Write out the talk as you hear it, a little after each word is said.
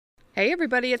Hey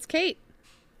everybody, it's Kate.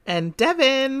 And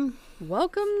Devin.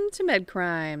 Welcome to Med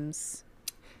Crimes.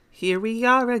 Here we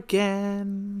are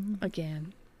again.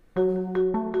 Again.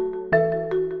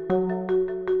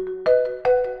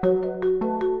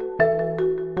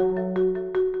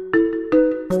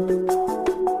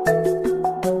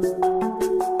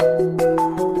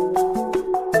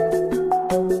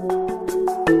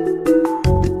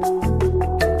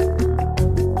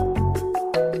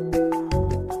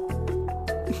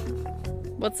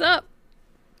 What's up?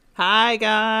 Hi,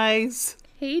 guys.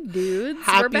 Hey, dudes.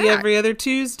 Happy We're back. every other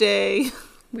Tuesday.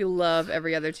 We love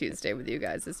every other Tuesday with you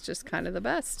guys. It's just kind of the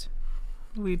best.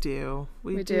 We do.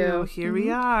 We do. do. Here we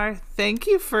are. Thank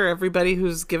you for everybody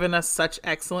who's given us such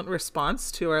excellent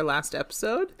response to our last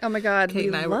episode. Oh my God, Kate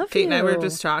and I were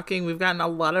just talking. We've gotten a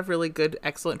lot of really good,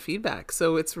 excellent feedback.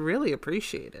 So it's really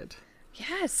appreciated.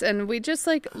 Yes, and we just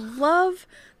love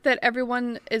that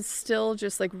everyone is still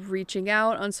just reaching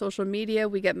out on social media.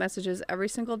 We get messages every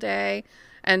single day,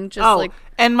 and just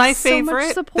and my so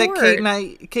favorite much that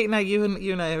Kate and I, you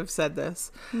and I have said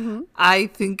this. Mm-hmm. I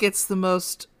think it's the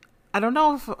most. I don't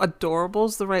know if adorable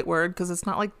is the right word because it's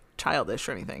not childish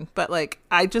or anything, but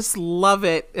I just love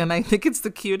it, and I think it's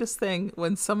the cutest thing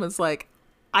when someone's like,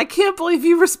 I can't believe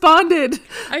you responded.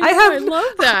 I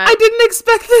love that. I didn't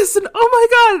expect this, and oh my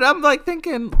God, and I'm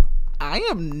thinking, I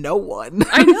am no one.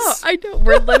 I know.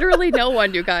 We're literally no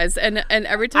one, you guys. And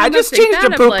every time I just changed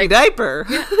a poopy diaper.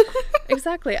 Yeah,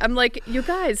 exactly. I'm like, you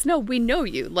guys, no, we know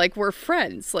you. We're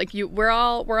friends. We're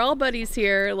all buddies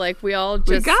here. We all just,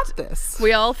 we got this.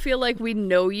 We all feel like we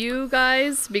know you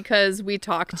guys because we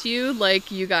talk to you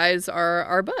like you guys are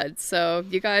our buds. So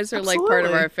you guys are Absolutely. part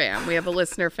of our fam. We have a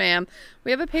listener fam. We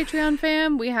have a Patreon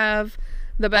fam. We have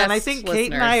the best. And I think listeners.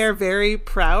 Kate and I are very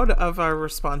proud of our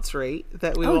response rate,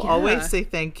 that we will always say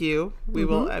thank you. We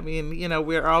will, I mean,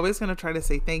 we're always going to try to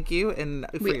say thank you and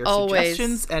for your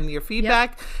suggestions and your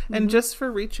feedback and just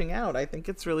for reaching out. I think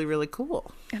it's really, really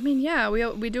cool. I mean, yeah,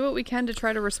 we do what we can to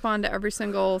try to respond to every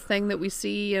single thing that we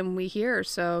see and we hear.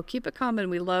 So keep it coming.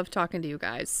 We love talking to you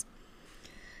guys.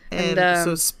 And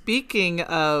so speaking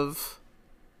of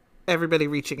everybody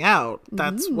reaching out,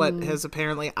 that's what has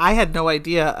apparently, I had no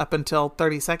idea up until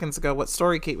 30 seconds ago what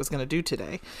story Kate was going to do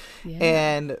today.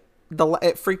 And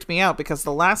it freaked me out because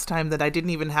the last time that I didn't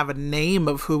even have a name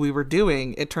of who we were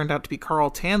doing, it turned out to be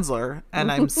Carl Tanzler,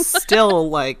 and I'm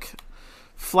still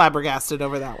flabbergasted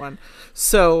over that one.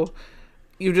 So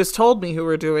you just told me who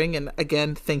we're doing, and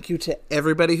again, thank you to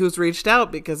everybody who's reached out,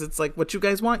 because it's what you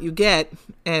guys want, you get,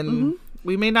 and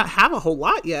we may not have a whole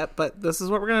lot yet, but this is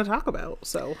what we're going to talk about.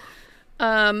 So,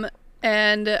 and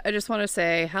I just want to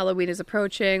say Halloween is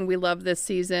approaching. We love this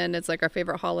season. It's our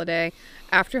favorite holiday.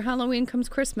 After Halloween comes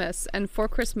Christmas, and for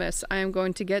Christmas, I am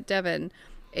going to get Devin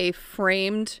a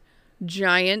framed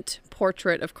giant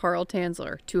portrait of Carl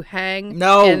Tanzler to hang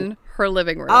in her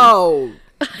living room. Oh,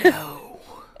 no.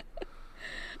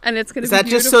 And it's going to be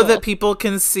beautiful. Is that just so that people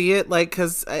can see it?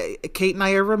 Because Kate and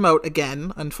I are remote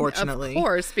again, unfortunately. Of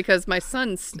course, because my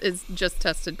son is just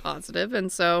tested positive,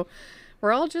 and so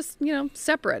we're all just,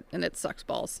 separate, and it sucks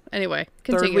balls. Anyway,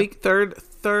 continue.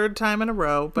 Third time in a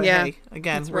row. But hey,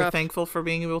 again, we're thankful for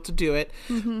being able to do it.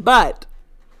 But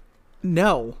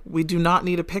no, we do not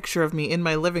need a picture of me in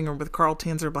my living room with Carl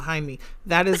Tanzler behind me.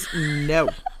 That is no.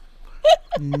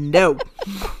 No.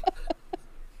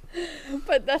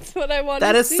 But that's what I want to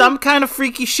see. That is some kind of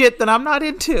freaky shit that I'm not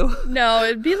into. No,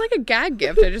 it'd be like a gag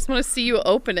gift. I just want to see you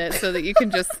open it so that you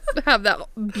can just have that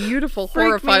beautiful,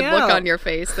 horrified look on your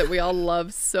face that we all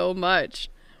love so much.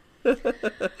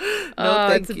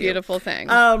 It's a beautiful thing.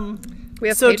 We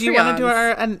have so Patreons. Do you want to do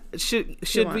our,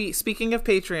 should we, speaking of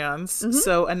Patreons,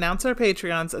 so announce our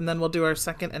Patreons, and then we'll do our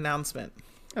second announcement.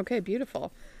 Okay,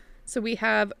 beautiful. So we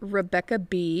have Rebecca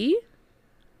B.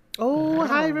 Oh,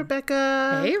 hi,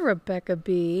 Rebecca. Hey, Rebecca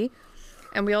B.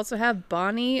 And we also have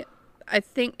Bonnie. I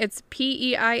think it's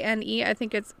Peine. I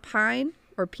think it's Pine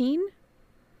or Peen.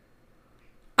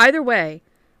 Either way,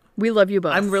 we love you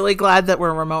both. I'm really glad that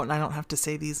we're remote and I don't have to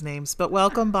say these names, but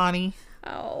welcome, Bonnie.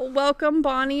 Oh, welcome,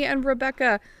 Bonnie and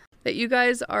Rebecca. That you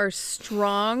guys are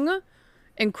strong,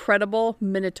 incredible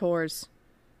minotaurs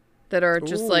that are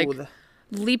just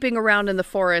leaping around in the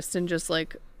forest and just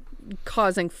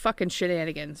causing fucking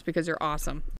shenanigans because you're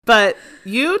awesome. But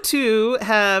you two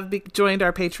have joined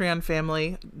our Patreon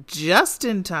family just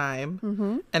in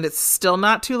time, and it's still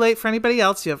not too late for anybody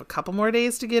else. You have a couple more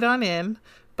days to get on in,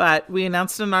 but we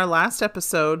announced in our last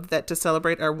episode that to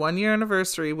celebrate our 1-year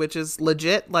anniversary, which is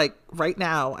legit right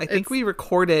now, I think we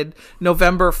recorded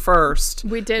November 1st.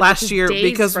 We did last year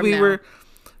because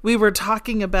we were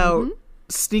talking about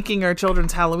sneaking our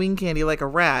children's Halloween candy like a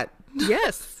rat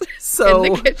Yes. So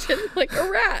in the kitchen like a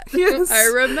rat. Yes. I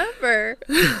remember.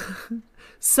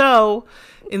 So,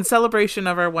 in celebration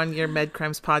of our 1-year Med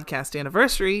Crimes podcast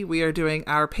anniversary, we are doing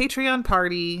our Patreon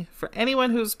party for anyone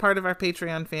who's part of our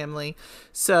Patreon family.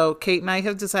 So, Kate and I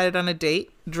have decided on a date.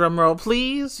 Drum roll,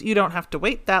 please. You don't have to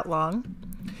wait that long.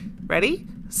 Ready?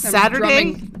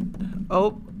 Saturday. Drumming.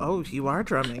 Oh, you are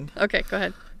drumming. Okay, go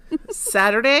ahead.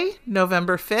 Saturday,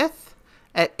 November 5th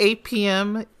at 8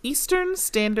 p.m. Eastern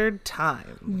Standard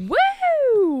Time. Woo!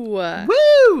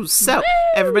 Woo! So,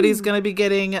 everybody's going to be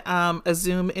getting a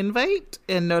Zoom invite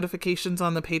and notifications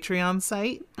on the Patreon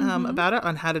site about it,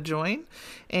 on how to join.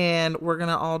 And we're going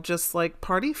to all just like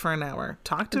party for an hour.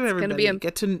 Talk to everybody.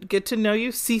 Get to know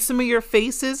you. See some of your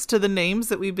faces to the names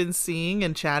that we've been seeing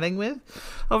and chatting with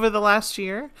over the last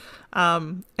year.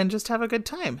 And just have a good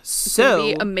time.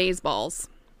 So, be amazeballs.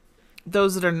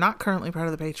 Those that are not currently part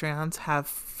of the Patreons have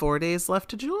 4 days left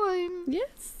to join.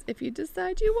 Yes, if you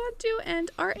decide you want to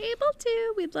and are able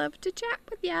to, we'd love to chat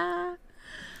with ya.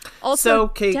 Also,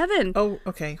 Kate, Devin. Oh,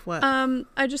 okay. What?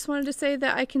 I just wanted to say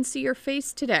that I can see your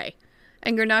face today,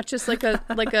 and you're not just like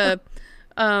a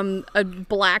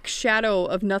black shadow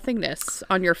of nothingness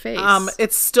on your face.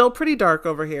 It's still pretty dark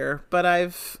over here, but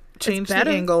I've changed the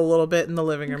angle a little bit in the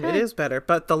living room. Okay. It is better,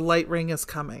 but the light ring is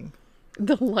coming.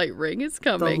 The light ring is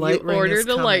coming. You ordered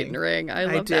a light ring. I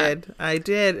love that. I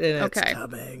did, and it's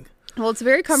coming. Well, it's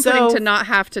very comforting to not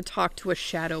have to talk to a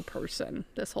shadow person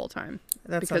this whole time.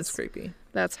 That sounds creepy.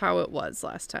 That's how it was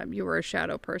last time. You were a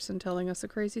shadow person telling us a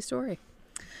crazy story.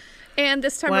 And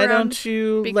this time Why don't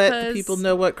you let the people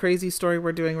know what crazy story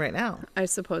we're doing right now? I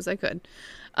suppose I could.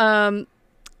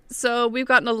 So we've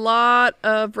gotten a lot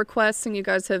of requests, and you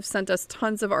guys have sent us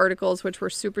tons of articles, which were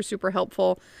super, super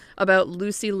helpful, about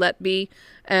Lucy Letby.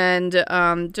 And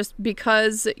just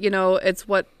because, it's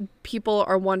what people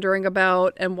are wondering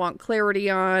about and want clarity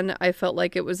on, I felt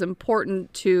like it was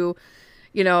important to,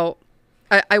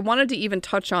 I wanted to even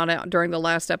touch on it during the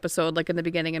last episode, like in the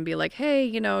beginning, and be like,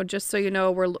 hey, just so you know,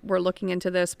 we're looking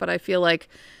into this. But I feel like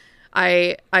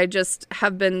I just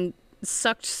have been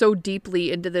sucked so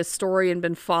deeply into this story and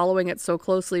been following it so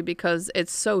closely because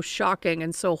it's so shocking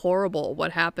and so horrible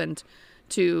what happened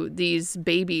to these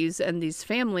babies and these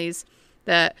families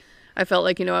that I felt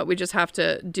like, we just have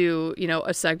to do,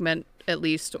 a segment at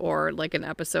least, or like an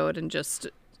episode, and just,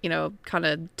 kind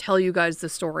of tell you guys the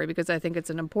story, because I think it's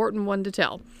an important one to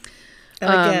tell.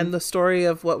 And again, the story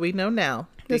of what we know now.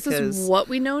 This is what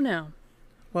we know now.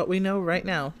 What we know right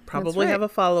now. Probably have a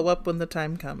follow-up when the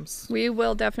time comes. We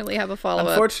will definitely have a follow-up.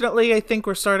 Unfortunately, I think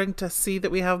we're starting to see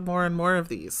that we have more and more of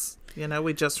these.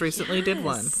 We just recently did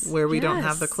one where we don't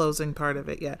have the closing part of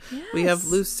it yet. Yes. We have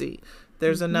Lucy.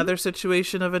 There's another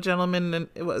situation of a gentleman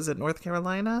in, was it North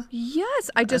Carolina? Yes,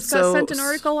 I just got sent an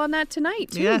article on that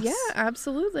tonight, too. Yes. Yeah,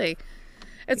 absolutely.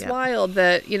 It's wild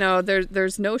that,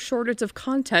 there's no shortage of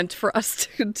content for us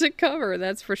to cover,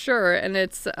 that's for sure. And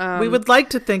it's... we would like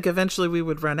to think eventually we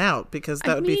would run out, because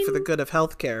that would be for the good of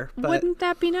healthcare. But wouldn't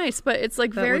that be nice? But it's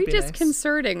like very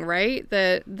disconcerting, right?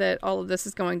 That all of this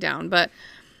is going down. But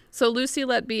so Lucy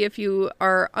Letby, if you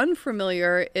are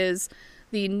unfamiliar, is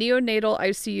the neonatal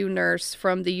ICU nurse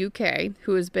from the UK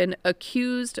who has been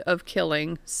accused of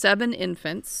killing 7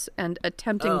 infants and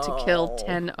attempting to kill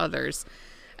 10 others.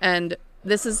 And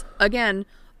this is, again,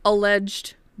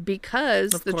 alleged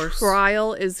because the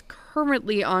trial is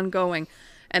currently ongoing,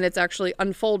 and it's actually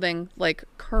unfolding, like,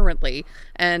 currently.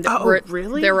 And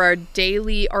really? There are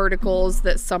daily articles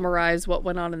that summarize what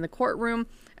went on in the courtroom,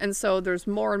 and so there's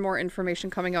more and more information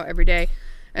coming out every day.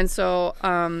 And so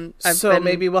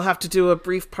maybe we'll have to do a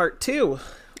brief part 2.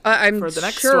 I'm for the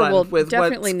next sure one we'll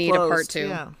definitely need a part 2.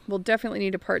 Yeah. We'll definitely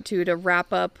need a part 2 to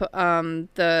wrap up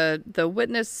the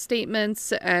witness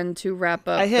statements and to wrap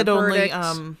up the verdict.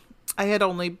 I had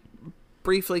only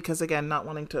briefly, because again, not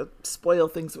wanting to spoil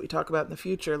things that we talk about in the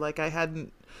future, like I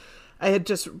had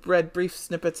just read brief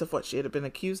snippets of what she had been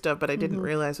accused of, but I didn't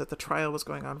realize that the trial was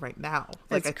going on right now.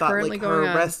 Like I thought like her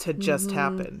arrest had just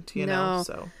happened, know,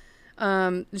 so.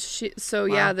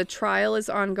 The trial is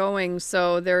ongoing,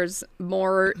 so there's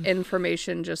more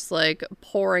information just like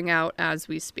pouring out as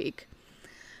we speak.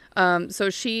 So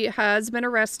she has been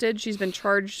arrested, she's been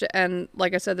charged, and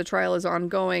like I said, the trial is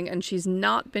ongoing, and she's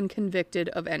not been convicted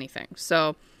of anything.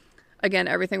 So again,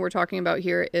 everything we're talking about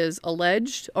here is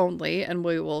alleged only, and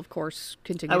we will of course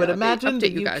continue. I would imagine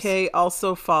the UK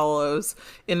also follows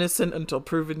innocent until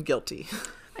proven guilty.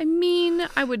 I mean,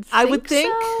 I would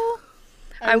think so.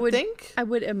 I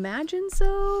would imagine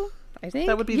so. I think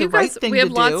that would be the right thing to do. We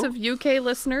have lots of UK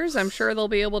listeners. I'm sure they'll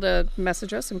be able to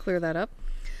message us and clear that up.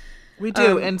 We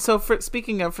do. And so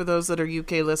speaking of, for those that are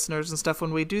UK listeners and stuff,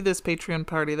 when we do this Patreon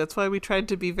party, that's why we tried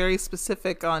to be very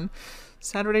specific on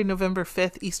Saturday, November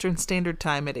 5th, Eastern Standard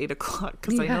Time at 8 o'clock,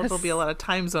 because I know there'll be a lot of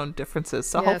time zone differences.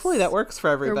 So hopefully that works for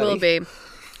everybody. There will be.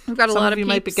 We've got a lot of you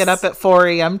peeps. Might get up at 4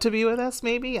 a.m. to be with us,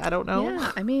 maybe. I don't know.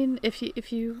 Yeah, I mean, if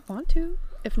you want to.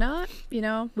 If not,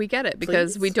 we get it,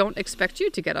 because we don't expect you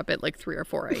to get up at like 3 or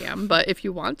 4 a.m. But if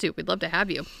you want to, we'd love to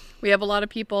have you. We have a lot of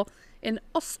people in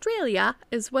Australia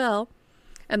as well,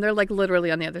 and they're like literally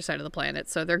on the other side of the planet,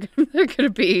 so they're gonna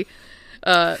be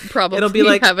probably it'll be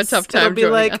like have a tough time. It'll be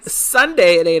like us.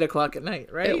 Sunday at 8 o'clock at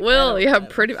night, right? It will.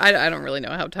 Pretty. I don't really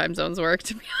know how time zones work,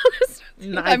 to be honest.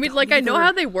 No, I mean, like, I know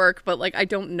how they work, but like I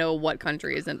don't know what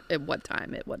country is at what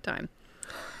time.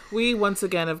 We once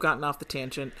again have gotten off the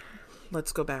tangent.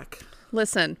 Let's go back.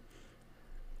 Listen,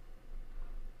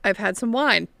 I've had some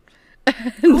wine,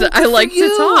 and I like to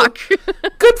talk.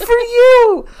 Good for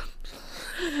you.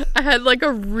 I had like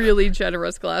a really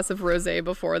generous glass of rosé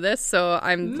before this, so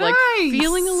I'm like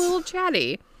feeling a little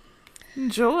chatty.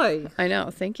 Enjoy. I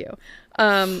know. Thank you.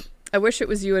 I wish it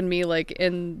was you and me like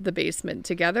in the basement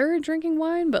together drinking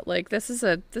wine, but like this is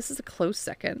a close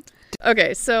second.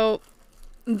 Okay, so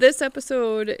this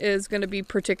episode is going to be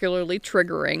particularly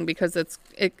triggering because it's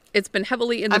been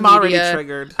heavily in the media. I'm already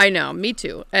triggered. I know, me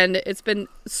too. And it's been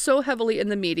so heavily in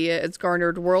the media. It's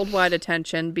garnered worldwide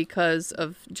attention because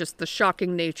of just the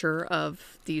shocking nature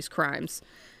of these crimes.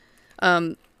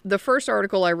 The first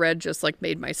article I read just like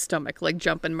made my stomach like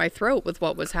jump in my throat with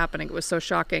what was happening. It was so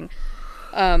shocking.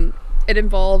 It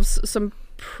involves some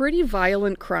pretty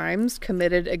violent crimes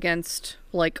committed against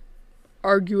like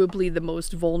arguably the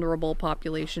most vulnerable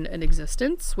population in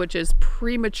existence, which is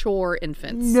premature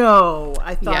infants. No,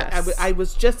 I thought I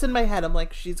was just in my head. I'm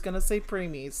like, she's gonna say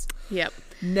preemies. Yep.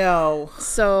 No.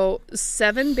 So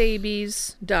 7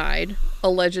 babies died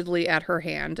allegedly at her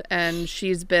hand, and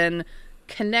she's been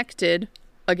connected,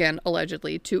 again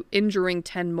allegedly, to injuring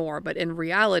 10 more. But in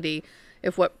reality,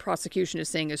 if what prosecution is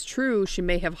saying is true, she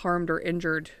may have harmed or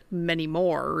injured many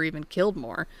more, or even killed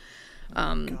more.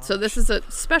 So this is a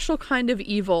special kind of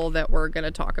evil that we're going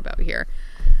to talk about here.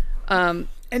 And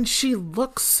she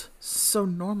looks so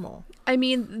normal. I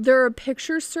mean, there are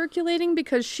pictures circulating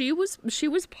because she was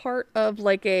part of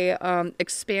like a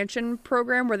expansion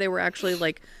program where they were actually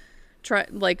like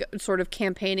sort of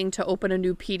campaigning to open a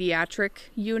new pediatric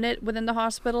unit within the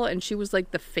hospital, and she was like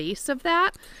the face of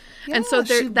that. Yeah, and so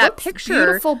there, that picture,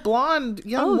 beautiful blonde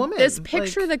young woman. This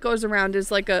picture that goes around is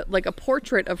like a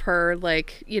portrait of her,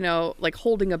 like, like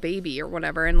holding a baby or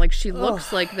whatever, and like she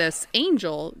looks like this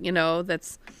angel,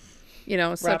 that's,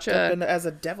 such wrapped up as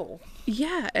a devil.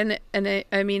 Yeah, and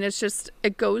I mean, it's just,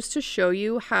 it goes to show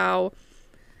you how,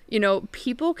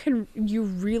 people you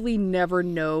really never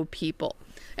know people.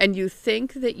 And you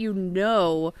think that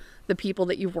the people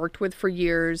that you've worked with for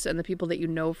years and the people that you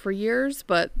know for years,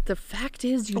 but the fact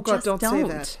is you just don't. Say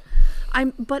that.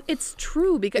 But it's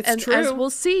true because as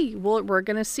we'll see, we're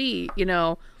going to see,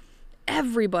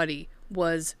 everybody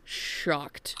was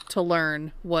shocked to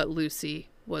learn what Lucy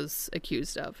was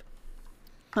accused of.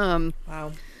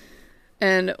 Wow.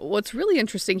 And what's really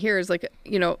interesting here is like,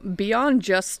 beyond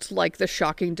just like the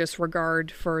shocking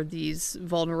disregard for these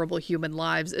vulnerable human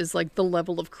lives is like the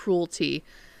level of cruelty,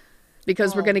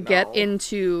 because we're going to get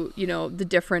into, the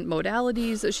different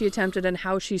modalities that she attempted and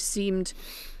how she seemed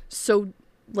so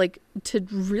like to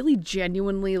really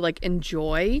genuinely like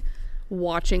enjoy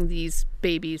watching these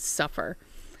babies suffer.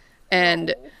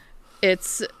 And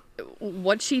it's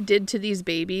what she did to these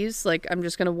babies. Like, I'm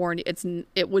just going to warn you,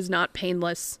 it was not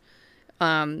painless.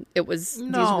 These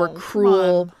were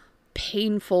cruel,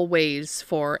 painful ways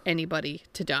for anybody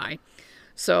to die.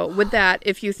 So with that,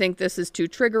 if you think this is too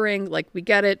triggering, like, we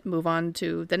get it, move on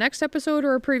to the next episode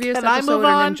or a previous episode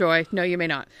and enjoy. No, you may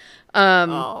not.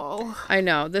 I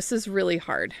know, this is really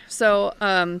hard. So,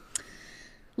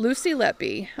 Lucy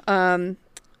Letby,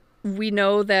 we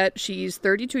know that she's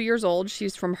 32 years old.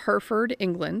 She's from Hereford,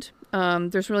 England.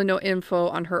 There's really no info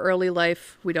on her early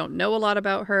life. We don't know a lot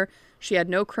about her. She had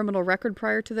no criminal record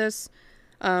prior to this.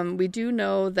 We do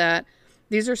know that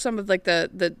these are some of like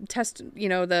the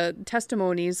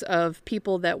testimonies of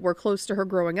people that were close to her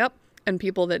growing up and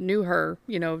people that knew her,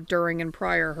 during and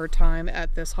prior her time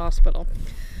at this hospital.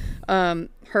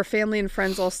 Her family and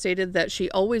friends all stated that she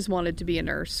always wanted to be a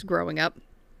nurse growing up.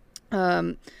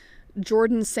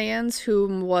 Jordan Sands,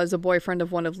 whom was a boyfriend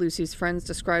of one of Lucy's friends,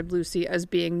 described Lucy as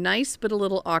being nice but a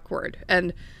little awkward.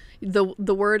 And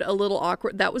the word "a little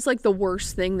awkward," that was like the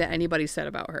worst thing that anybody said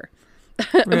about her.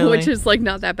 Really? Which is like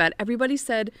not that bad. Everybody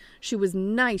said she was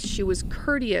nice, she was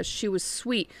courteous, she was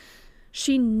sweet.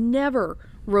 She never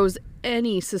rose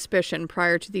any suspicion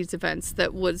prior to these events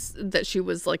that she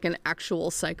was like an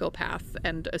actual psychopath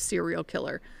and a serial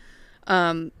killer.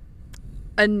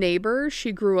 A neighbor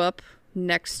she grew up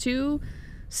next to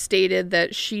stated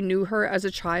that she knew her as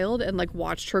a child and like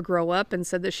watched her grow up, and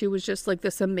said that she was just like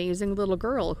this amazing little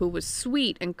girl who was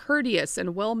sweet and courteous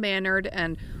and well-mannered,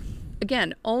 and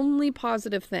again, only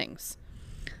positive things.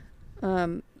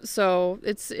 So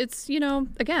it's you know,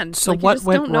 again, so like, what you just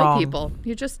went don't wrong? know people.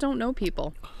 You just don't know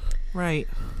people. Right.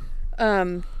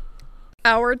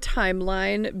 Our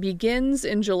timeline begins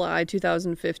in July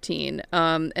 2015,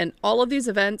 and all of these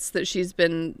events that she's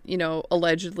been, you know,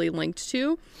 allegedly linked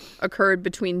to occurred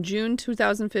between June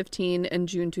 2015 and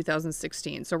June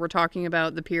 2016. So we're talking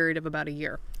about the period of about a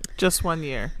year. Just 1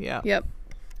 year, yeah. Yep.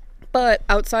 But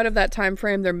outside of that time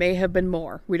frame, there may have been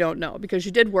more. We don't know, because she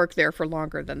did work there for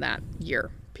longer than that year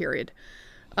period.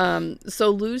 So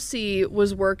Lucy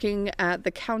was working at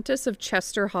the Countess of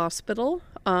Chester Hospital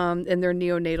in their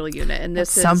neonatal unit. And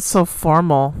this sounds so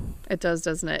formal. It does,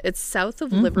 doesn't it? It's south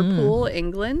of Liverpool,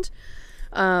 England.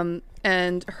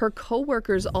 And her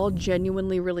coworkers all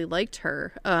genuinely really liked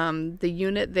her. The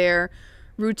unit there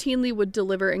routinely would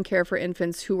deliver and care for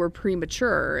infants who were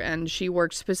premature, and she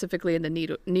worked specifically in the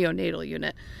neonatal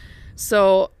unit.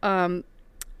 So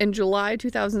in July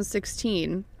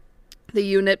 2016, the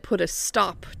unit put a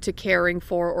stop to caring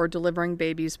for or delivering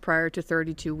babies prior to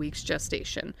 32 weeks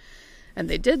gestation. And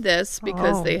they did this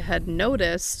because they had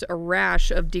noticed a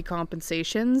rash of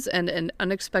decompensations and an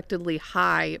unexpectedly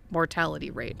high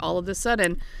mortality rate. All of a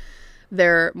sudden,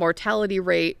 their mortality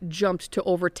rate jumped to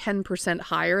over 10%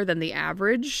 higher than the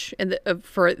average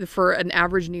for an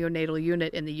average neonatal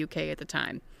unit in the UK at the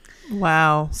time.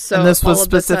 Wow. So and this was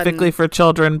specifically for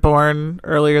children born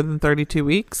earlier than 32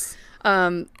 weeks?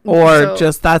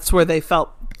 Just that's where they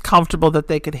felt comfortable that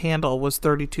they could handle was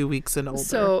 32 weeks and older.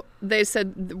 So they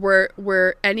said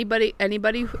where anybody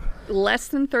less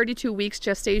than 32 weeks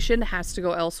gestation has to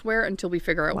go elsewhere until we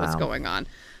figure out what's going on.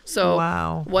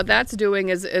 So what that's doing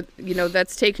is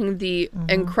that's taking the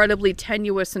incredibly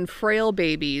tenuous and frail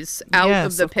babies out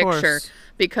of the picture,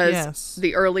 because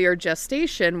the earlier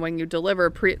gestation, when you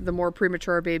deliver, the more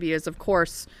premature a baby is, of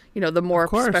course, the more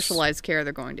specialized care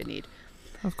they're going to need.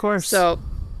 Of course. So,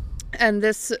 and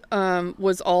this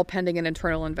was all pending an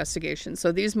internal investigation.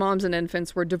 So these moms and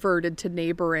infants were diverted to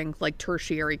neighboring, like,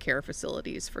 tertiary care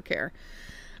facilities for care.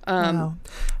 Wow.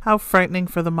 How frightening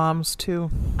for the moms, too.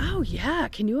 Oh, yeah.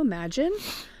 Can you imagine?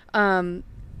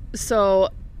 So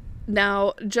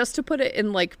now, just to put it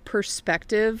in, like,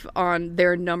 perspective on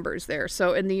their numbers there.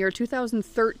 So in the year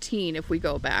 2013, if we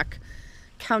go back,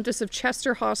 Countess of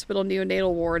Chester Hospital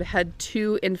neonatal ward had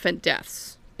 2 infant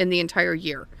deaths in the entire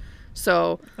year.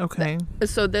 So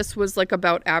so this was like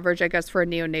about average, I guess, for a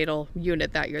neonatal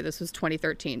unit that year. This was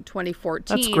 2013.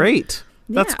 2014. That's great.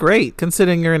 Yeah. That's great,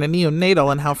 considering you're in a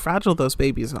neonatal and how fragile those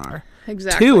babies are.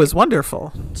 Exactly. 2 is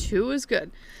wonderful. 2 is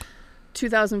good.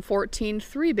 2014,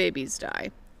 3 babies die.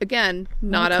 Again,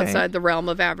 not outside the realm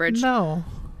of average. No.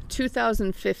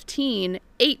 2015,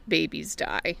 8 babies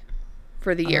die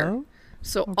for the year.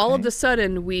 So all of a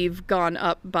sudden, we've gone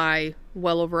up by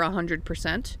well over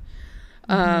 100%.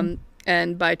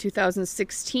 And by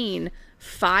 2016,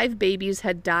 5 babies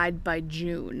had died by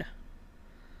June.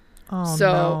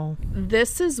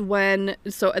 This is when,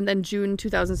 and then June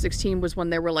 2016 was when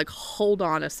they were like, hold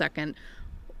on a second.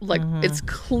 Like, it's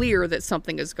clear that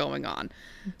something is going on.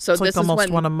 So it's this like almost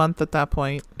is one a month at that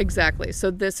point. Exactly. So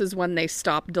this is when they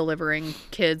stopped delivering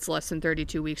kids less than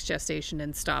 32 weeks gestation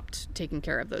and stopped taking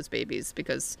care of those babies,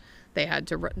 because they had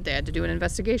to do an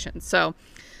investigation. So,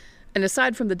 and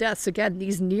aside from the deaths, again,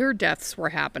 these near deaths were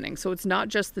happening. So it's not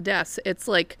just the deaths. It's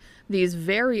like these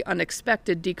very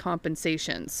unexpected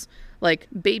decompensations. Like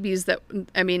babies that,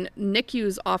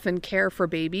 NICUs often care for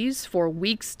babies for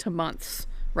weeks to months,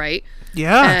 right?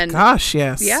 Yeah, gosh,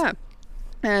 yes. Yeah.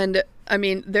 And,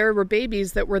 there were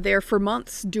babies that were there for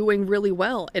months doing really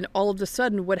well, and all of a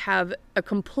sudden would have a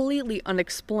completely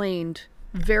unexplained,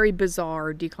 very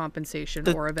bizarre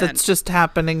decompensation or event. That's just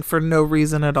happening for no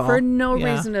reason at all. For no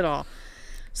reason at all.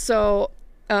 So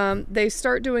they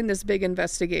start doing this big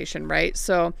investigation, right?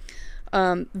 So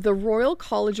the Royal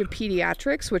College of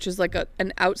Pediatrics, which is like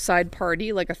an outside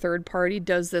party, like a third party,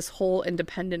 does this whole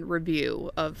independent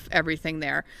review of everything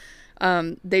there.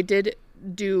 They did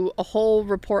do a whole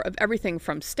report of everything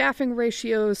from staffing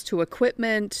ratios to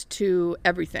equipment to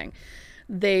everything.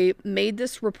 They made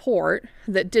this report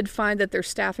that did find that their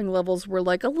staffing levels were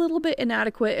like a little bit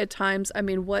inadequate at times.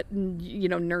 What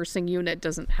nursing unit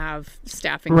doesn't have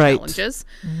staffing challenges?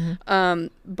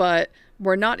 But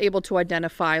we're not able to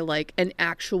identify like an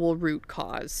actual root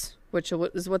cause which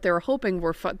is what they were hoping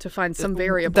were to find some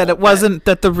variable. That it wasn't,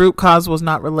 that the root cause was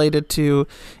not related to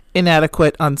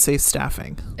inadequate, unsafe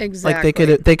staffing. Exactly.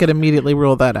 Like they could immediately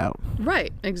rule that out.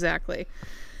 Right, exactly.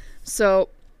 So,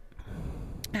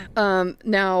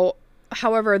 now,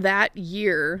 however, that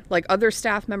year, like other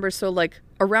staff members, so like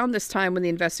around this time when the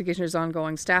investigation is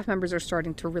ongoing, staff members are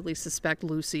starting to really suspect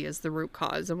Lucy as the root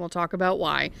cause, and we'll talk about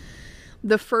why.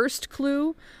 The first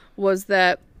clue was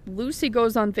that Lucy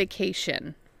goes on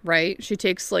vacation, right? She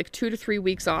takes like 2 to 3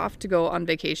 weeks off to go on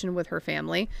vacation with her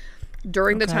family.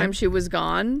 During the time she was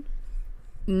gone,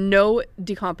 no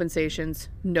decompensations,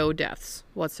 no deaths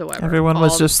whatsoever. Everyone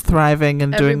was just thriving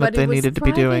and doing what they needed to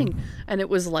be doing. And it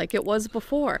was like it was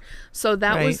before. So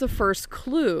that was the first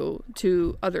clue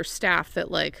to other staff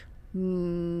that like,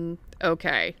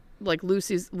 okay, like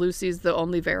Lucy's the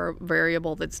only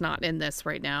variable that's not in this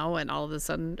right now. And all of a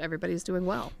sudden everybody's doing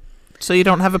well. So you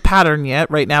don't have a pattern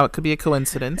yet. Right now it could be a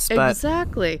coincidence. But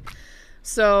exactly.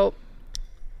 So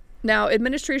now,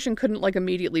 administration couldn't like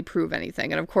immediately prove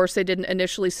anything. And of course, they didn't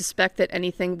initially suspect that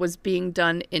anything was being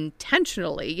done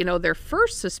intentionally. You know, their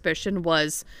first suspicion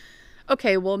was,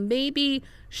 okay, well, maybe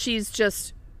she's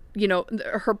just, you know,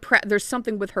 there's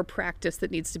something with her practice that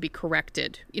needs to be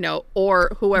corrected, you know,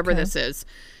 or whoever this is,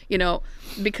 you know,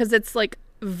 because it's like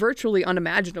virtually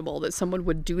unimaginable that someone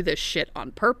would do this shit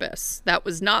on purpose.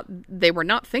 They were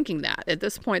not thinking that. At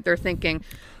this point, they're thinking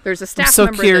there's a staff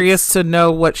member. I'm so curious to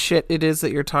know what shit it is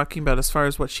that you're talking about as far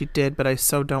as what she did, but I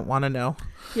so don't want to know.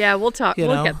 Yeah, we'll talk.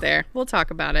 We'll get there. We'll talk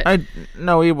about it.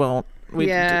 No, we won't.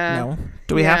 No.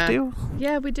 Do we have to?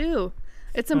 Yeah, we do.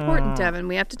 It's important, Devin.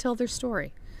 We have to tell their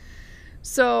story.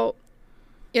 So,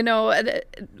 you know,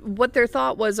 what their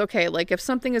thought was, okay, like if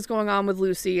something is going on with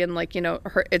Lucy and like, you know,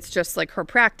 it's just like her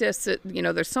practice, you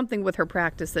know, there's something with her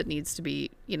practice that needs to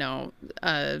be, you know,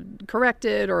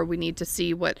 corrected, or we need to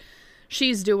see what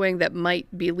she's doing that might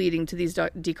be leading to these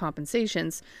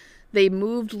decompensations. They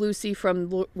moved Lucy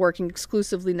from working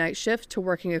exclusively night shift to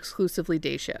working exclusively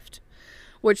day shift,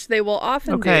 which they will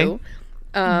often do.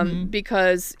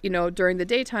 Because, you know, during the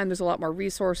daytime, there's a lot more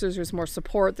resources, there's more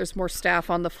support, there's more staff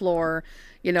on the floor,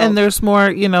 you know. And there's more,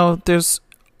 you know, there's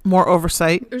more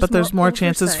oversight, but there's more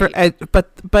chances for,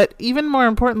 but even more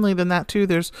importantly than that too,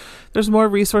 there's more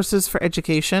resources for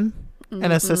education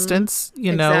and assistance,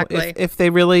 you know, if they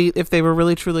were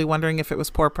really truly wondering if it was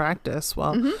poor practice.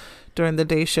 Well, during the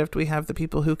day shift, we have the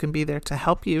people who can be there to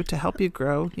help you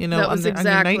grow. You know, on your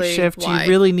night shift, you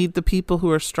really need the people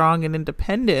who are strong and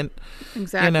independent.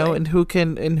 Exactly. You know, and who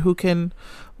can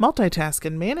multitask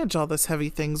and manage all this heavy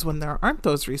things when there aren't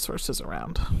those resources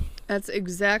around. That's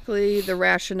exactly the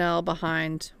rationale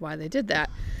behind why they did that.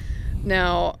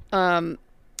 Now,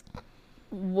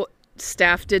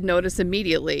 staff did notice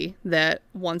immediately that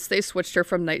once they switched her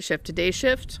from night shift to day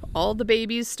shift, all the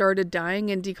babies started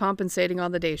dying and decompensating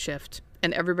on the day shift,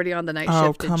 and everybody on the night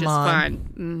shift did just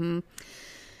fine.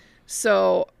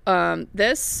 So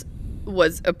this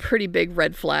was a pretty big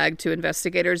red flag to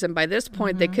investigators, and by this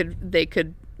point they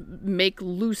could make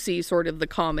Lucy sort of the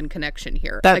common connection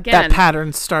here. That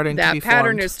pattern's starting to be formed. That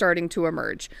pattern is starting to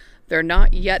emerge. They're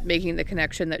not yet making the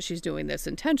connection that she's doing this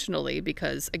intentionally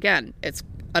because, again, it's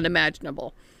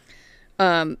unimaginable.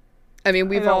 I mean,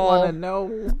 we've all want to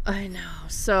know. I know.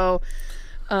 So,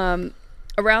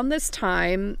 around this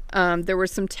time, there were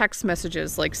some text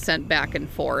messages like sent back and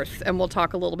forth, and we'll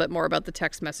talk a little bit more about the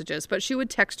text messages. But she would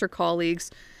text her colleagues,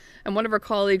 and one of her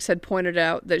colleagues had pointed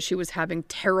out that she was having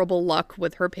terrible luck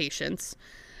with her patients,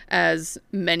 as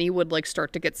many would like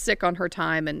start to get sick on her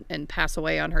time and pass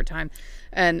away on her time,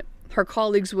 and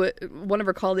one of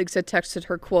her colleagues had texted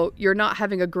her, quote, "You're not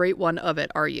having a great one of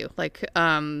it, are you? Like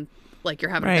you're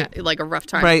having a rough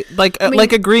time." Right. Like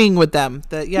agreeing with them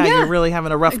that, you're really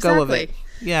having a rough go of it.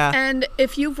 Yeah. And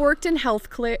if you've worked in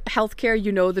healthcare,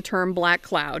 you know the term black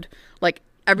cloud. Like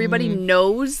everybody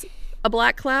knows a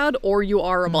black cloud or you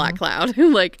are a black cloud.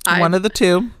 Like one of the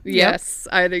two. Yes.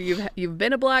 Yep. Either you've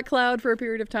been a black cloud for a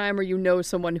period of time or you know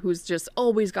someone who's just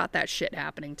always got that shit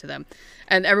happening to them.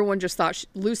 And everyone just thought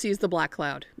Lucy's the black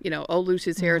cloud. You know, oh,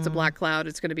 Lucy's here. It's a black cloud.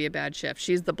 It's going to be a bad shift.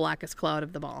 She's the blackest cloud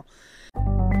of them all.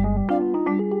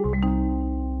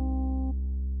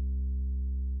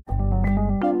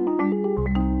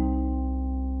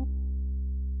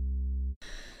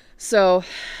 So,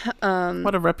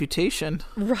 what a reputation.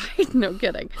 Right. No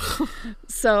kidding.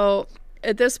 So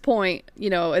at this point, you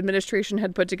know, administration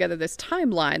had put together this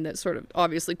timeline that sort of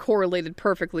obviously correlated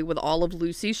perfectly with all of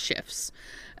Lucy's shifts,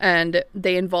 and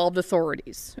they involved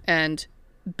authorities. And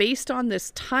based on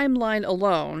this timeline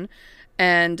alone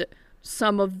and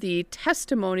some of the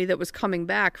testimony that was coming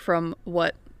back from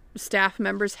what staff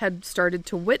members had started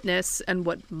to witness and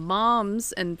what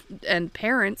moms and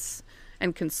parents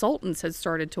and consultants had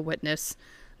started to witness,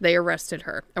 they arrested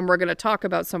her. And we're going to talk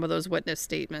about some of those witness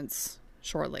statements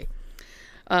shortly.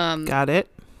 Got it.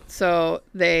 So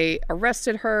they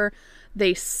arrested her.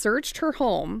 They searched her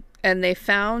home and they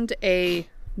found a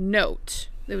note.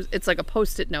 It's like a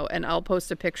Post-it note, and I'll post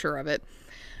a picture of it.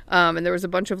 And there was a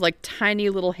bunch of like tiny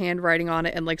little handwriting on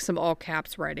it and like some all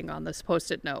caps writing on this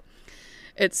Post-it note.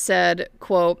 It said,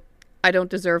 quote, "I don't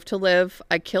deserve to live.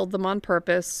 I killed them on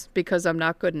purpose because I'm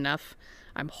not good enough.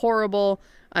 I'm horrible.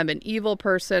 I'm an evil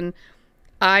person.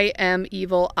 I am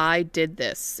evil. I did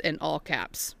this," in all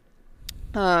caps.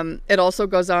 It also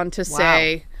goes on to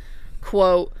say,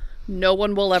 quote, "No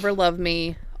one will ever love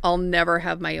me. I'll never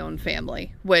have my own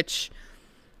family,"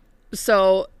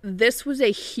 So this was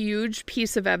a huge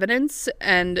piece of evidence,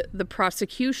 and the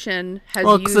prosecution has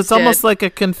used because it's almost like a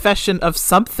confession of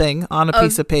something on a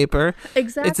piece of paper.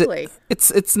 Exactly.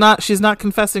 It's not. She's not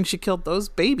confessing she killed those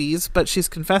babies, but she's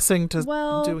confessing to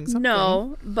doing something.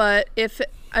 No, but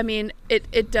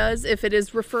it does. If it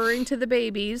is referring to the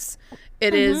babies,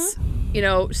 it is,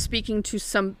 speaking to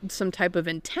some type of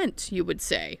intent. You would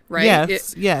say, right?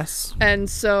 Yes. And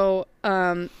so,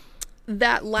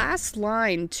 that last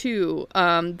line too,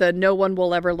 the "no one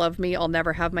will ever love me, I'll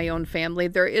never have my own family,"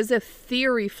 there is a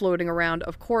theory floating around.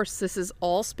 Of course, this is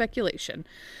all speculation,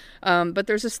 but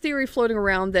there's this theory floating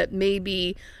around that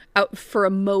maybe out for a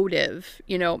motive,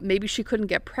 maybe she couldn't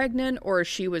get pregnant, or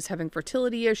she was having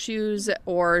fertility issues,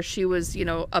 or she was,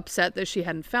 upset that she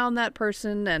hadn't found that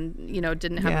person and,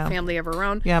 didn't have a family of her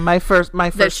own. Yeah, my first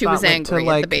that she thought was angry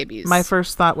went to, at the babies. My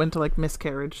first thought went to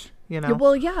miscarriage.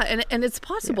 Well, yeah, and it's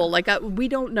possible. We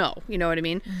don't know. You know what I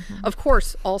mean? Mm-hmm. Of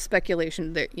course, all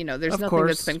speculation. There's nothing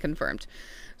that's been confirmed.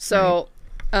 So,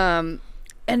 and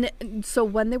so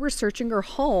when they were searching her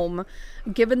home,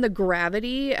 given the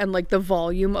gravity and the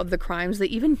volume of the crimes, they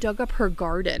even dug up her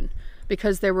garden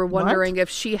because they were wondering if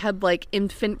she had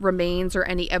infant remains or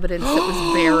any evidence that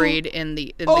was buried in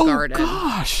the garden. Oh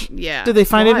gosh! Yeah. Did they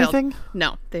find anything?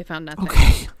 No, they found nothing.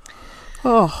 Okay.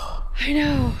 Oh, I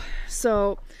know.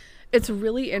 So. It's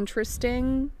really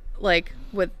interesting,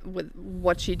 with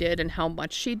what she did and how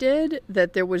much she did,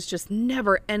 that there was just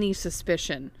never any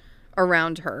suspicion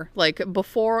around her.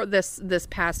 Before this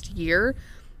past year,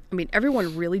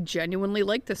 everyone really genuinely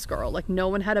liked this girl. No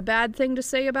one had a bad thing to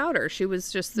say about her. She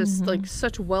was just this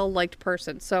such well-liked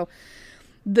person. So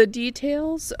the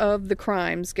details of the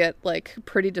crimes get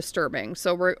pretty disturbing.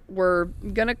 So we're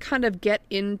gonna kind of get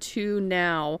into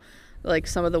now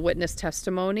some of the witness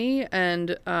testimony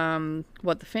and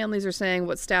what the families are saying,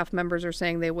 what staff members are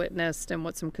saying they witnessed, and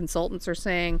what some consultants are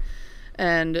saying,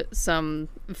 and some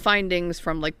findings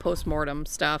from post-mortem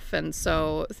stuff. And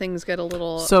so things get a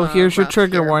little So here's your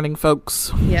trigger warning,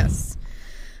 folks. Yes.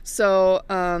 So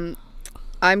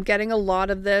I'm getting a lot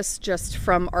of this just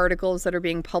from articles that are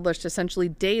being published essentially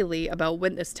daily about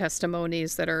witness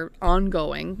testimonies that are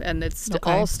ongoing, and it's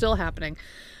all still happening.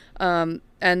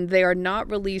 And they are not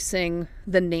releasing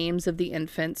the names of the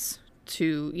infants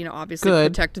to, obviously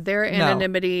protect their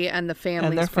anonymity and the family's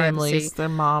and their privacy. families, their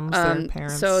moms, their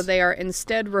parents. So they are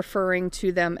instead referring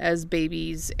to them as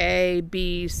babies A,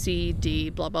 B, C,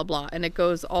 D, blah, blah, blah. And it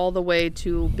goes all the way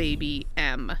to baby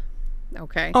M.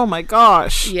 Okay? Oh, my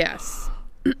gosh. Yes.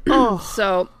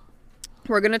 So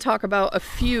we're going to talk about a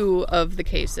few of the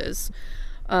cases.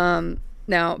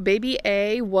 Now, baby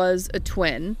A was a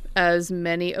twin, as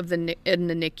many of in the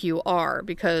NICU are,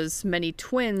 because many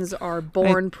twins are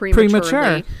born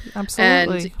prematurely.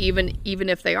 Absolutely. And even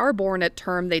if they are born at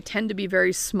term, they tend to be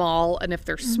very small. And if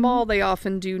they're small, they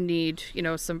often do need,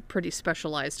 some pretty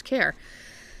specialized care.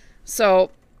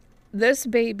 So this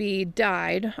baby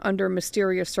died under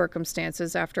mysterious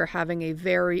circumstances after having a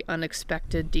very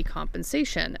unexpected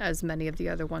decompensation, as many of the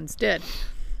other ones did.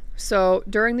 So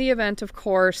during the event, of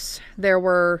course, there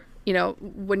were,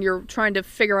 when you're trying to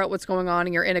figure out what's going on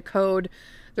and you're in a code,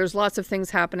 there's lots of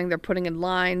things happening. They're putting in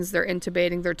lines, they're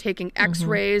intubating, they're taking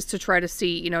x-rays to try to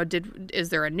see, is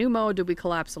there a pneumo? Did we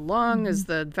collapse a lung? Is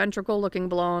the ventricle looking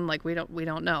blown? We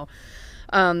don't know.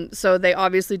 So they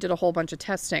obviously did a whole bunch of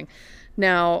testing.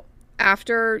 Now,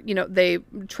 after, they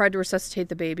tried to resuscitate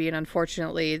the baby, and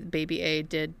unfortunately, baby A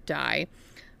did die.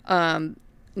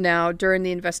 Now, during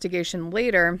the investigation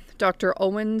later, Dr.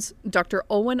 Owen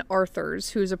Arthurs,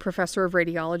 who's a professor of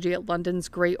radiology at London's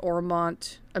Great Ormond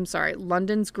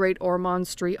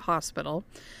Street Hospital,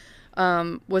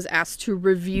 was asked to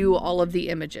review all of the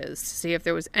images to see if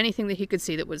there was anything that he could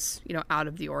see that was, out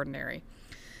of the ordinary.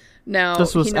 Now,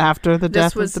 this was after the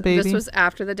death of the baby? This was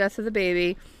after the death of the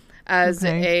baby as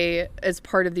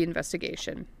part of the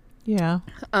investigation. Yeah.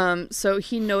 So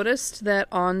he noticed that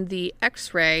on the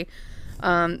x-ray,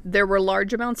 there were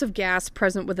large amounts of gas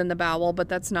present within the bowel, but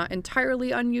that's not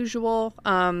entirely unusual.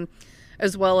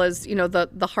 As well as,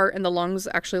 the heart and the lungs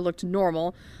actually looked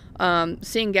normal.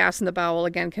 Seeing gas in the bowel,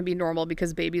 again, can be normal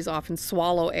because babies often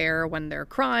swallow air when they're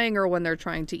crying or when they're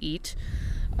trying to eat.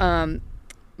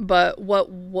 But what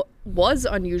was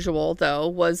unusual, though,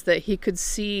 was that he could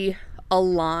see a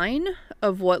line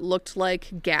of what looked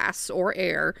like gas or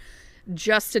air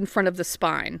just in front of the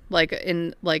spine, like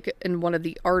in one of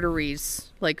the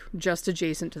arteries, like just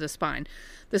adjacent to the spine.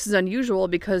 This is unusual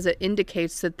because it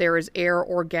indicates that there is air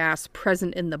or gas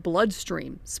present in the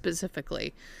bloodstream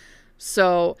specifically.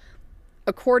 So,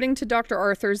 according to Dr.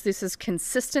 Arthurs, this is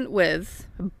consistent with,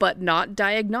 but not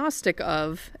diagnostic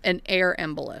of, an air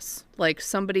embolus. Like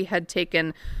somebody had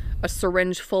taken a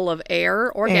syringe full of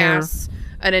air or gas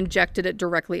and injected it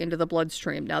directly into the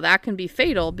bloodstream. Now that can be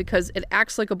fatal because it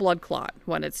acts like a blood clot.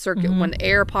 When it's when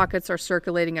air pockets are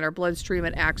circulating in our bloodstream,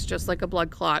 it acts just like a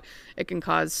blood clot. It can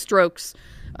cause strokes,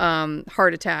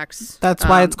 heart attacks. That's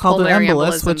why it's called an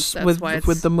embolus, which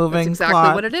with the moving that's exactly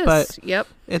clot, what it is. But yep.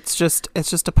 It's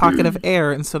just a pocket of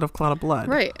air instead of clot of blood.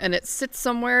 Right, and it sits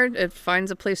somewhere. It finds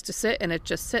a place to sit, and it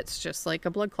just sits just like a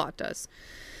blood clot does.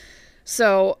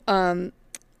 So,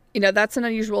 that's an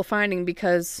unusual finding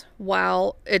because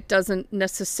while it doesn't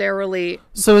necessarily.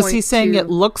 So is he saying it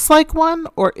looks like one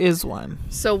or is one?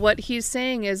 So what he's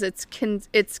saying is it's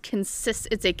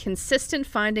a consistent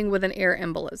finding with an air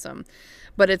embolism,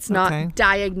 but it's not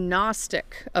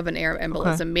diagnostic of an air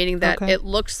embolism, meaning that it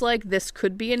looks like this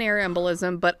could be an air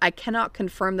embolism, but I cannot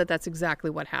confirm that that's exactly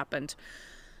what happened.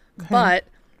 Okay. But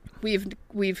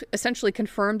we've essentially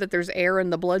confirmed that there's air in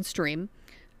the bloodstream,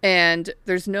 and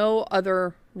there's no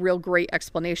other real great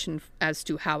explanation as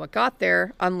to how it got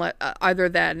there, other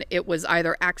than it was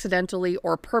either accidentally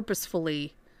or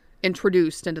purposefully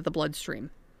introduced into the bloodstream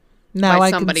by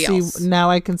somebody else.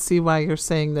 Now I can see why you're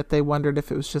saying that they wondered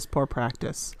if it was just poor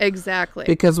practice. Exactly.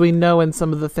 Because we know in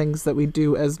some of the things that we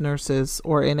do as nurses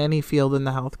or in any field in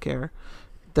the healthcare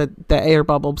that the air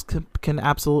bubbles can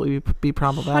absolutely be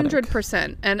problematic.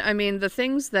 100%. And I mean, the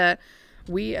things that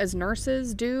we as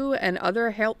nurses do and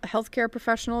other healthcare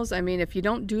professionals, I mean, if you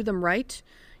don't do them right,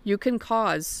 you can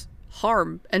cause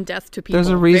harm and death to people. There's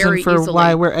a reason very for easily.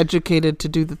 Why we're educated to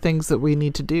do the things that we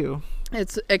need to do.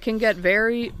 It can get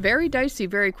very, very dicey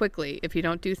very quickly if you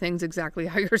don't do things exactly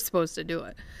how you're supposed to do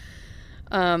it.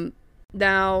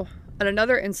 Now, at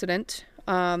another incident,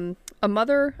 a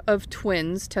mother of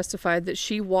twins testified that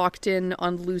she walked in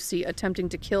on Lucy attempting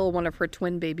to kill one of her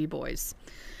twin baby boys.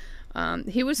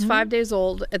 He was 5 days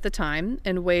old at the time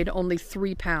and weighed only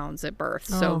 3 pounds at birth.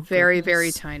 So very,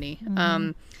 very tiny.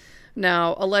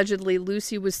 Now, allegedly,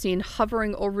 Lucy was seen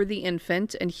hovering over the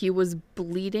infant and he was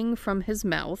bleeding from his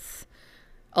mouth,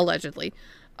 allegedly.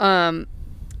 And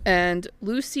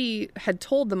Lucy had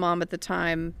told the mom at the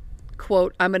time,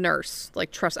 quote, "I'm a nurse.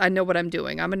 Like, trust, I know what I'm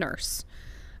doing. I'm a nurse."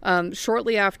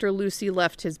 Shortly after Lucy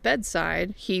left his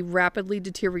bedside, he rapidly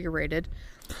deteriorated.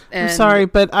 I'm sorry,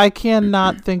 but I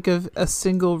cannot think of a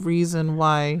single reason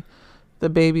why the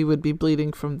baby would be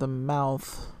bleeding from the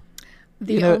mouth.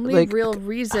 The only real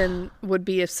reason would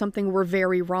be if something were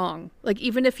very wrong. Like,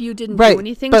 even if you didn't do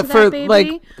anything to that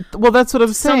baby. Well, that's what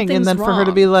I'm saying. And then for her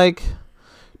to be like,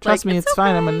 trust me, it's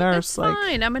fine. I'm a nurse. It's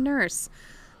fine. I'm a nurse.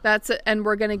 That's it. And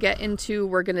we're going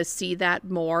to see that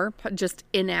more, just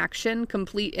inaction,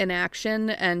 complete inaction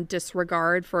and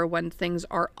disregard for when things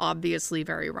are obviously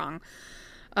very wrong.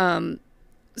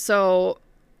 So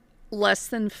less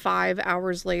than 5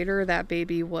 hours later, that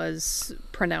baby was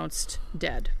pronounced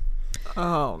dead.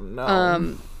 Oh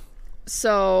no.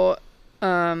 This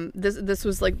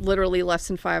was like literally less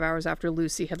than 5 hours after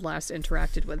Lucy had last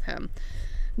interacted with him.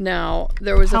 Now,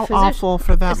 there was a physician. How awful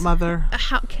for that mother.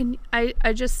 How can I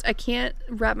can't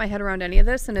wrap my head around any of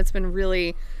this, and it's been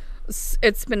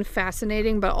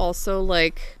fascinating, but also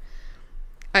like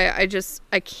I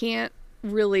can't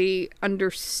really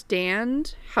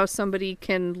understand how somebody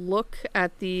can look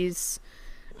at these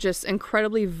just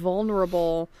incredibly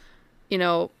vulnerable,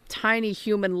 tiny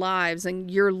human lives, and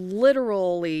you're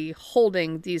literally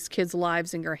holding these kids'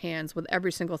 lives in your hands with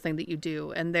every single thing that you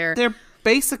do, and they're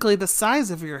basically the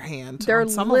size of your hand. They're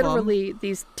literally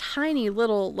these tiny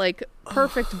little, like,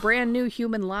 perfect brand new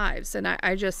human lives, and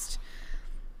I just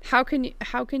how can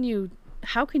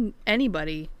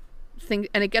anybody think?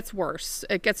 And it gets worse.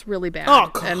 It gets really bad.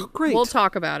 Oh, and great. We'll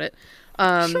talk about it.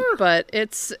 Sure. But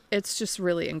it's just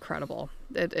really incredible.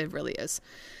 It really is.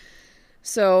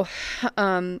 So,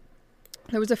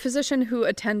 there was a physician who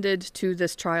attended to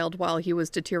this child while he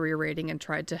was deteriorating and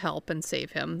tried to help and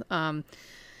save him.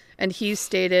 And he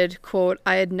stated, quote,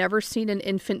 "I had never seen an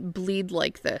infant bleed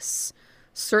like this.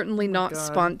 Certainly not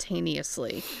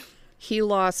spontaneously. He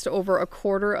lost over a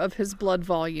quarter of his blood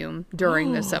volume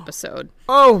during this episode."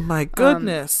 Oh my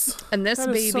goodness. And this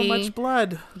baby, is so much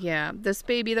blood. Yeah, this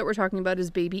baby that we're talking about is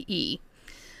baby E.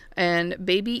 And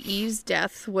baby E's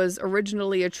death was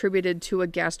originally attributed to a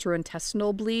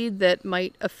gastrointestinal bleed that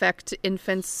might affect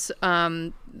infants,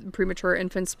 premature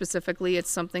infants specifically.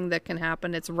 It's something that can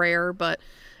happen. It's rare, but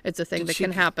it's a thing that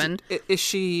can happen. Did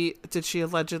she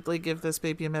allegedly give this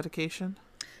baby a medication?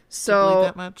 So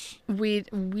that much? We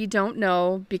don't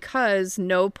know, because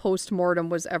no post-mortem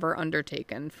was ever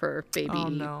undertaken for baby E. Oh,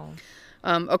 no.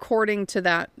 According to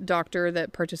that doctor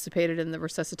that participated in the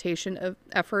resuscitation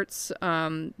efforts,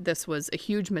 this was a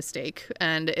huge mistake.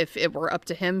 And if it were up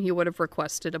to him, he would have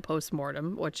requested a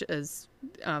post-mortem, which is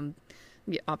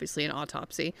obviously an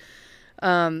autopsy.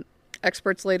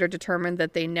 Experts later determined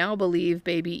that they now believe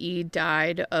baby E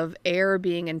died of air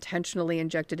being intentionally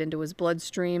injected into his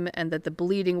bloodstream, and that the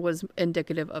bleeding was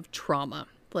indicative of trauma,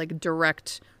 like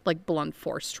direct, like blunt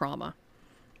force trauma.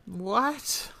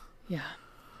 What? Yeah.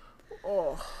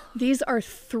 Oh. These are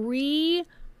 3-pound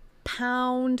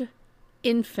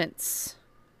infants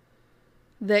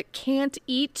that can't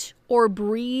eat or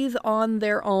breathe on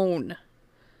their own.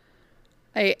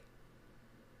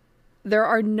 There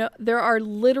are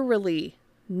literally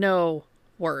no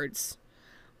words.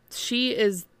 She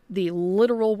is the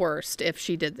literal worst if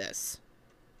she did this.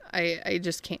 I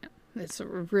just can't. It's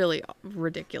really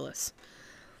ridiculous.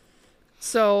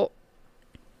 So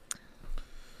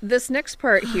this next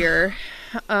part here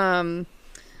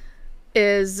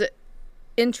is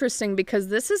interesting, because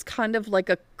this is kind of like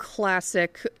a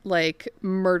classic like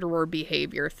murderer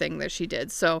behavior thing that she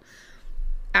did. So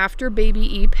after baby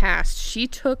E passed, she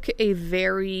took a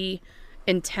very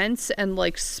intense and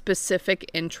like specific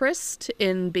interest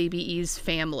in baby E's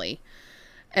family.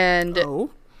 And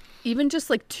even just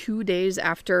like 2 days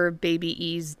after baby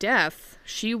E's death,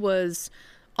 she was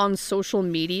on social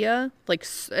media, like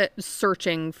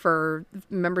searching for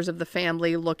members of the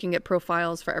family, looking at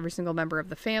profiles for every single member of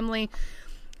the family.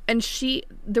 And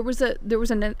there was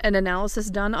an analysis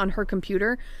done on her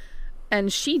computer,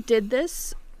 and she did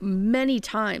this many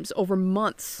times over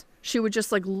months. She would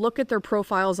just like look at their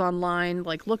profiles online,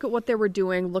 like look at what they were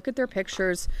doing, look at their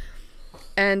pictures,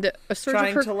 and a search trying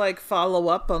of her, to like follow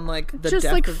up on like the just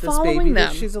death like of this baby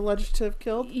that she's alleged to have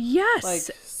killed. Yes, like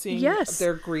seeing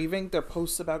their grieving, their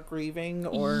posts about grieving,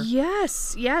 or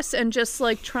yes, and just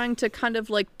like trying to kind of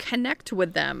like connect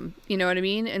with them, you know what I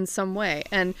mean, in some way.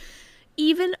 And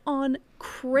even on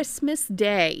Christmas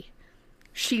Day,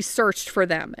 she searched for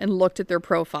them and looked at their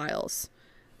profiles.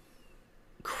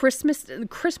 Christmas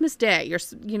Day, you're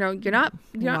not.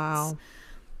 Wow.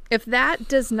 If that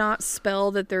does not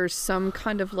spell that there's some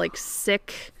kind of like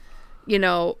sick,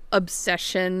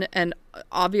 obsession and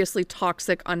obviously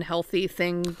toxic, unhealthy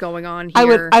thing going on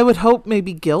here. I would hope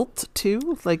maybe guilt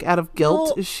too. Like out of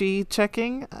guilt, is she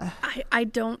checking? I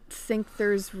don't think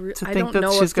there's. I don't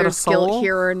know if there's guilt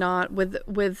here or not.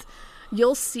 With,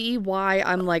 you'll see why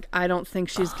I'm like, I don't think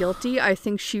she's guilty. I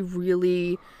think she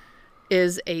really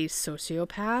is a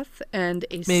sociopath and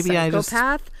a maybe psychopath. I just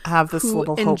have this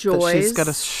little hope that she's got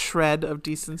a shred of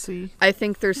decency. I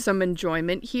think there's some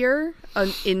enjoyment here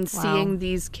in seeing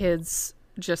these kids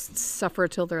just suffer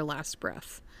till their last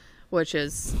breath, which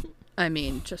is, I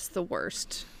mean, just the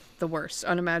worst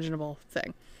unimaginable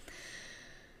thing.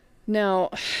 Now,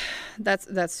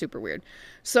 that's super weird.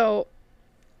 So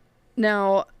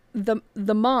now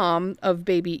the mom of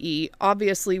baby E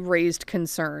obviously raised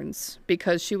concerns,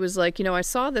 because she was like, I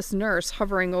saw this nurse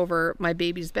hovering over my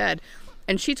baby's bed,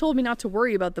 and she told me not to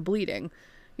worry about the bleeding.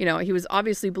 He was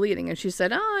obviously bleeding, and she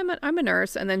said, "Oh, I'm a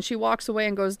nurse." And then she walks away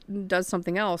and does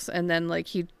something else, and then like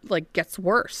he like gets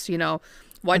worse. Why and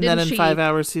didn't then in she? 5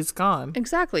 hours he's gone.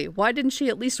 Exactly. Why didn't she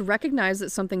at least recognize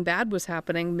that something bad was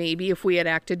happening? Maybe if we had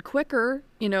acted quicker,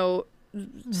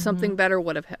 something better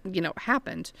would have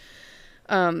happened.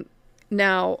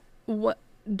 Now,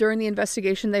 during the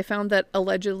investigation, they found that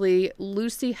allegedly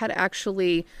Lucy had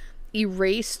actually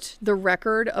erased the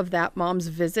record of that mom's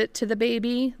visit to the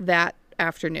baby that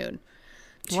afternoon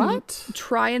to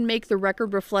try and make the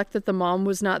record reflect that the mom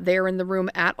was not there in the room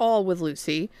at all with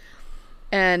Lucy,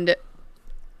 and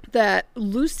that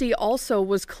Lucy also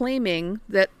was claiming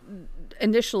that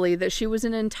initially that she was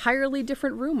in an entirely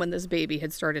different room when this baby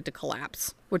had started to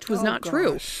collapse, which was not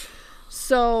true.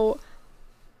 So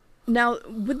now,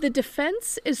 the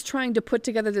defense is trying to put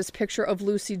together this picture of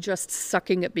Lucy just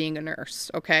sucking at being a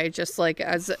nurse, okay? Just like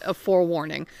as a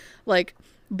forewarning.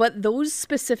 But those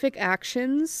specific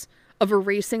actions of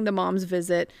erasing the mom's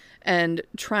visit and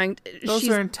trying. Those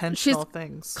are intentional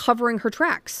things. Covering her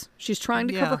tracks. She's trying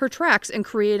to cover her tracks and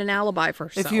create an alibi for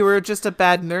herself. If you were just a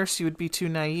bad nurse, you would be too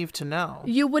naive to know.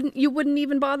 You wouldn't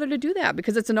even bother to do that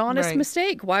because it's an honest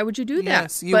mistake. Why would you do that?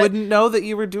 Yes, you wouldn't know that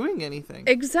you were doing anything.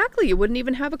 Exactly. You wouldn't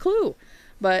even have a clue.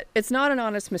 But it's not an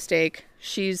honest mistake.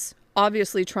 She's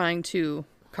obviously trying to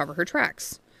cover her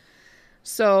tracks.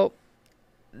 So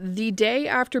the day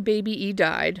after baby E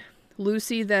died,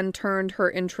 Lucy then turned her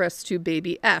interest to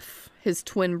baby F, his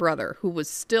twin brother, who was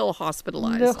still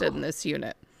hospitalized in this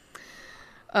unit.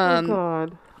 Oh,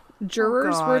 God.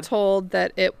 Jurors were told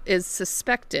that it is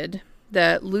suspected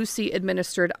that Lucy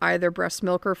administered either breast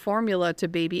milk or formula to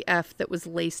baby F that was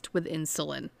laced with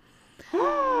insulin.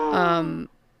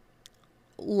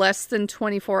 Less than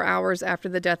 24 hours after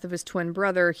the death of his twin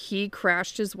brother, he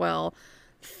crashed as well.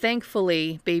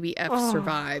 Thankfully, baby F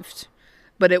survived,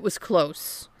 but it was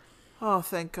close. Oh,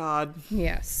 thank God.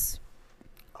 Yes.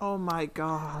 Oh, my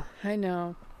God. I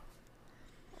know.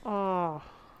 Oh.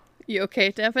 You okay,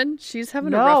 Devin? She's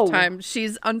having a rough time.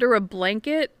 She's under a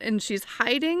blanket and she's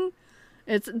hiding.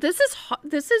 This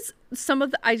is some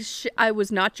of the I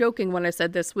was not joking when I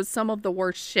said this was some of the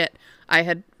worst shit I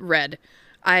had read.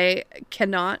 I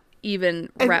cannot even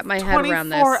wrap my head around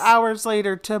this. 24 hours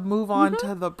later to move on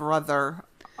to the brother.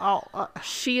 Oh.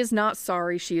 She is not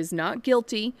sorry. She is not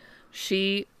guilty.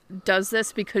 She does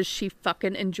this because she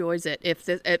fucking enjoys it.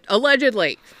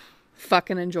 Allegedly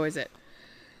fucking enjoys it.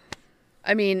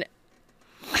 I mean,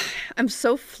 I'm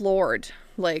so floored,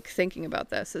 like, thinking about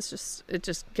this. It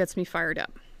just gets me fired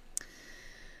up.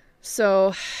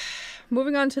 So,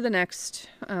 moving on to the next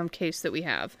case that we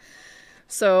have.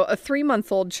 So, a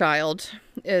 3-month-old child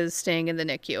is staying in the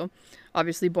NICU,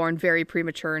 obviously born very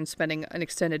premature and spending an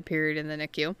extended period in the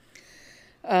NICU.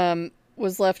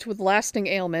 Was left with lasting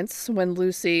ailments when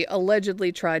Lucy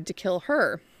allegedly tried to kill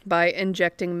her by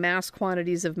injecting mass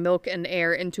quantities of milk and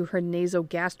air into her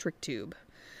nasogastric tube.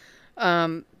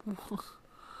 From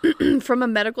a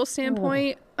medical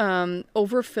standpoint,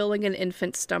 overfilling an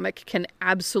infant's stomach can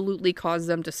absolutely cause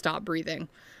them to stop breathing,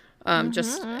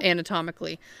 just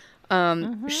anatomically.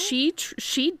 She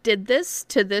did this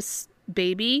to this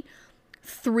baby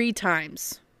 3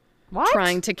 times. What?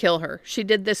 Trying to kill her. She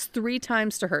did this 3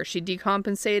 times to her. She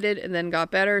decompensated and then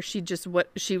got better. She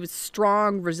was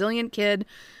strong, resilient kid.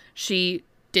 She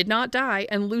did not die,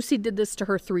 and Lucy did this to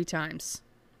her 3 times.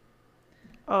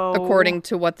 Oh. According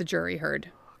to what the jury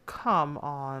heard. Come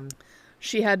on.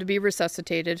 She had to be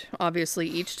resuscitated, obviously,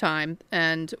 each time,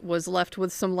 and was left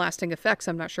with some lasting effects.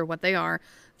 I'm not sure what they are.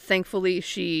 Thankfully,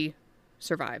 she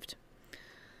survived.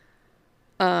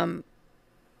 Now,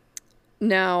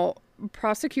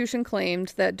 prosecution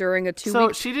claimed that during a 2-week...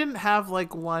 So she didn't have,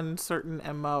 like, one certain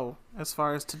MO as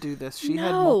far as to do this. She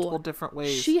had multiple different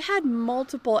ways. She had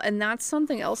multiple, and that's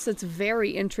something else that's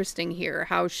very interesting here,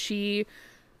 how she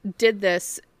did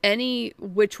this any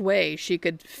which way she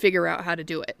could figure out how to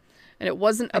do it. And it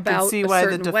wasn't about a certain way. I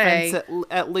can see why the defense,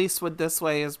 at least with this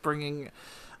way, is bringing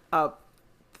up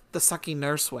the sucky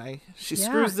nurse way. She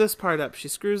screws this part up. She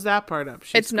screws that part up.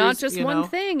 It's not just one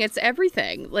thing. It's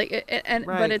everything.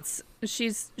 But it's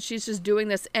she's just doing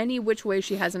this any which way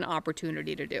she has an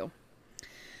opportunity to do.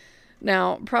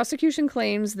 Now, prosecution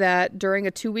claims that during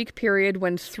a 2-week period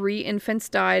when 3 infants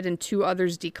died and 2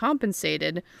 others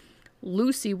decompensated,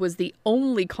 Lucy was the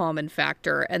only common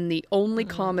factor and the only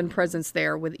common presence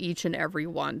there with each and every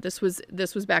one. This was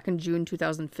back in June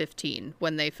 2015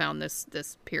 when they found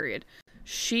this period.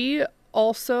 She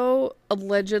also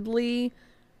allegedly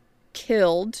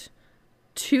killed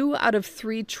 2 out of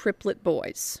 3 triplet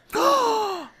boys.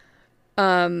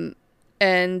 And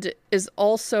is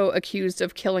also accused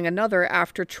of killing another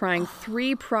after trying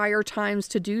 3 prior times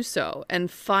to do so, and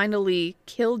finally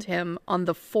killed him on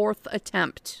the 4th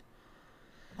attempt.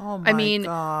 Oh my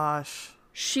gosh.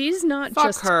 She's not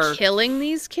just killing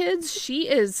these kids, she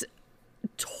is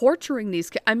torturing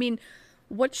these kids. I mean,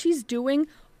 what she's doing,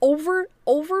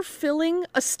 overfilling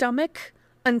a stomach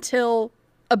until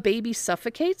a baby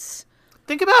suffocates.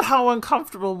 Think about how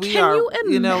uncomfortable we are.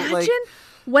 Can you imagine?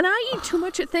 When I eat too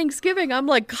much at Thanksgiving, I'm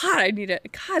like, God,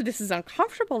 this is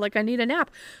uncomfortable. Like, I need a nap.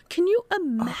 Can you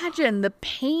imagine the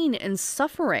pain and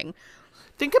suffering?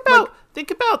 Think about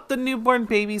the newborn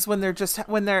babies when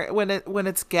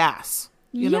it's gas.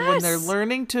 You know, when they're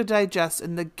learning to digest,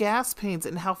 and the gas pains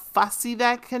and how fussy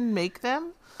that can make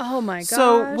them. Oh my gosh.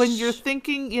 So when you're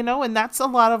thinking, and that's a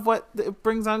lot of what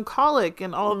brings on colic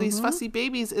and all of these fussy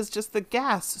babies is just the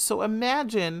gas. So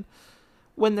imagine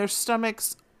when their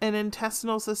stomachs and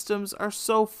intestinal systems are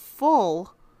so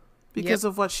full because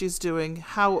of what she's doing,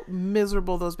 how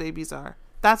miserable those babies are.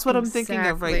 That's what I'm thinking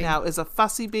of right now, is a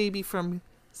fussy baby from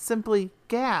Simply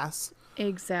Gas.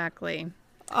 Exactly.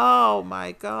 Oh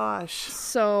my gosh.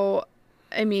 So,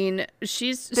 I mean,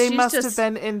 they must have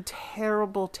been in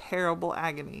terrible, terrible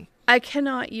agony. I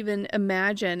cannot even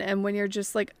imagine. And when you're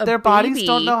just like their bodies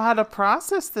don't know how to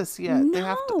process this yet. No. They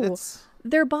have to,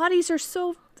 their bodies are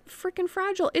so freaking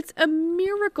fragile. It's a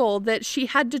miracle that she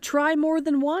had to try more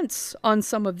than once on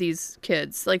some of these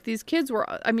kids. Like, these kids were,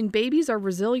 I mean, babies are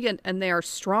resilient and they are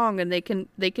strong and they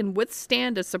can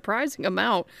withstand a surprising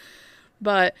amount.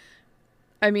 But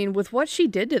I mean, with what she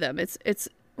did to them, it's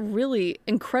really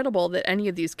incredible that any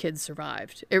of these kids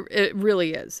survived. It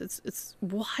really is. It's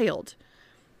wild.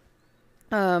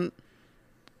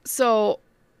 So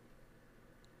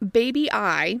baby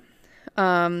I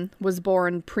was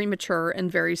born premature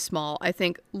and very small. I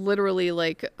think literally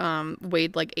like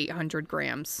weighed like 800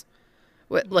 grams.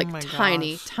 Like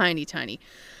tiny.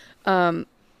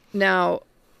 Now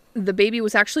the baby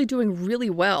was actually doing really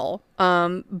well,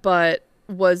 but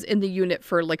was in the unit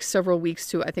for like several weeks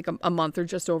to, I think, a month or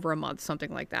just over a month,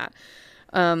 something like that.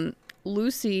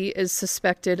 Lucy is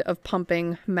suspected of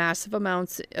pumping massive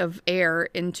amounts of air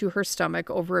into her stomach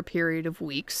over a period of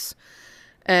weeks.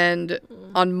 And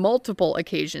on multiple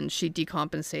occasions, she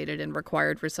decompensated and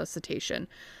required resuscitation.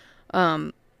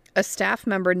 A staff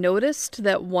member noticed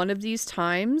that one of these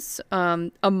times,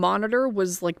 a monitor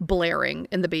was like blaring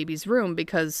in the baby's room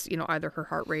because, you know, either her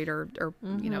heart rate or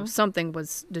you know, something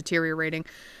was deteriorating.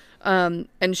 And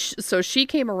so she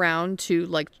came around to,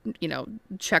 like, you know,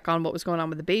 check on what was going on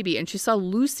with the baby. And she saw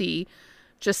Lucy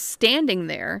just standing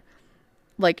there,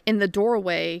 like in the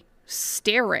doorway,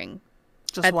 staring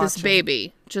at this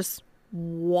baby, just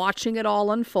watching it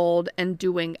all unfold and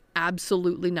doing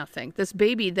absolutely nothing. This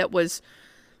baby that was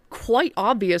quite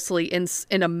obviously in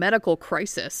a medical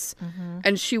crisis,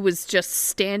 and she was just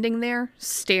standing there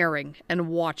staring and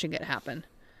watching it happen.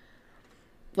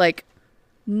 Like,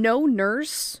 no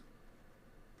nurse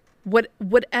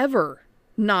would ever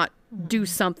not do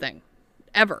something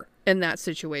ever in that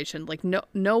situation. Like,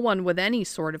 no one with any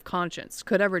sort of conscience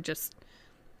could ever just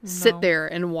sit there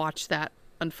and watch that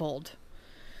unfold.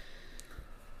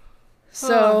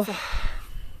 So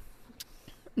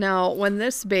now, when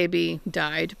this baby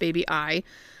died, baby I,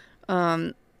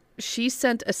 she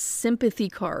sent a sympathy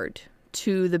card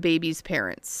to the baby's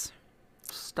parents.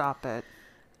 Stop it.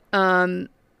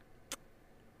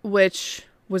 Which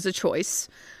was a choice.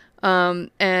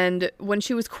 And when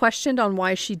she was questioned on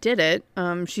why she did it,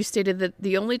 she stated that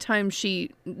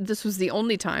this was the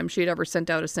only time she had ever sent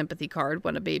out a sympathy card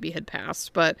when a baby had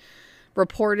passed, but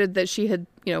reported that she had,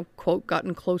 you know, quote,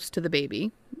 gotten close to the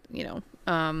baby, you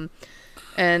know,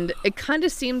 and it kind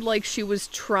of seemed like she was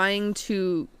trying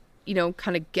to, you know,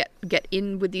 kind of get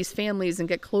in with these families and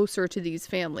get closer to these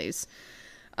families.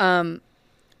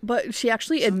 But she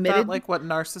actually admitted... Isn't that like what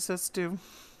narcissists do?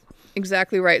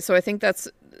 Exactly right. So I think that's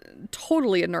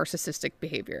totally a narcissistic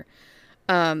behavior.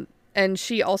 And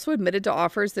she also admitted to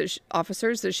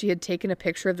officers that she had taken a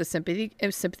picture of the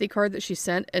sympathy card that she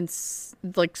sent and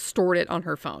like stored it on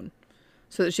her phone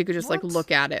so that she could just like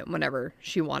look at it whenever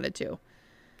she wanted to.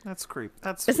 That's creepy.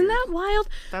 Isn't that wild?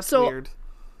 That's weird.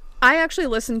 I actually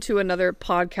listened to another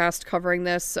podcast covering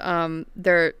this.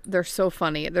 They're so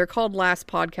funny. They're called Last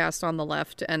Podcast on the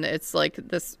Left, and it's like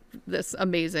this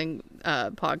amazing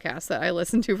podcast that I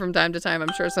listen to from time to time.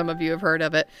 I'm sure some of you have heard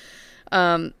of it.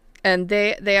 And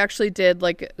they actually did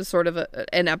like sort of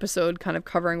an episode kind of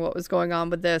covering what was going on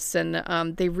with this,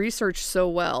 and they researched so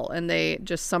well, and they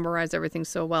just summarized everything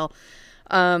so well.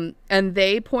 And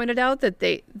they pointed out that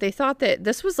they thought that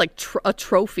this was like a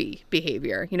trophy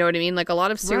behavior. You know what I mean? Like, a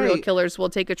lot of serial killers will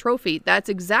take a trophy. That's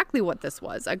exactly what this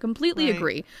was. I completely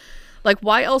agree. Like,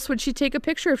 why else would she take a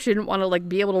picture if she didn't want to like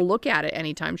be able to look at it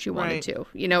anytime she wanted to?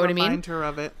 You know what I mean? Remind her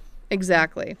of it.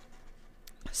 Exactly.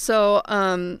 So,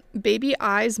 baby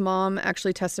I's mom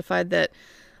actually testified that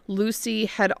Lucy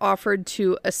had offered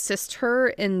to assist her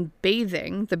in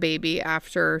bathing the baby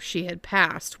after she had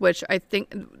passed, which I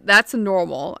think that's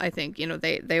normal. I think, you know,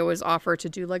 they always offer to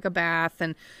do like a bath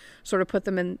and sort of put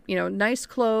them in, you know, nice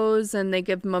clothes, and they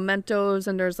give mementos,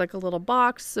 and there's like a little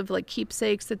box of like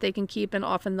keepsakes that they can keep, and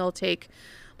often they'll take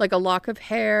like a lock of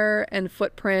hair and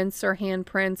footprints or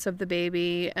handprints of the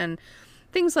baby and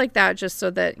things like that, just so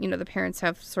that, you know, the parents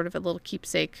have sort of a little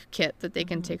keepsake kit that they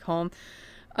can take home.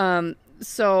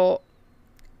 So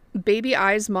baby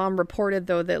I's mom reported,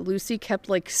 though, that Lucy kept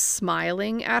like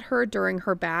smiling at her during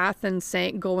her bath and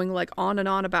going like on and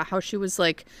on about how she was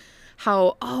like,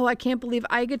 I can't believe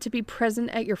I get to be present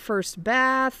at your first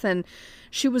bath. And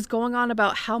she was going on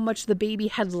about how much the baby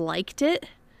had liked it.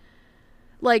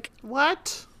 Like,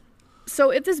 what? So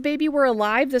if this baby were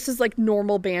alive, this is like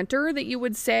normal banter that you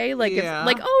would say, like, if, Yeah.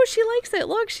 like, oh, she likes it.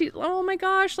 Look, oh my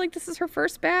gosh, like this is her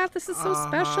first bath. This is so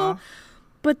special.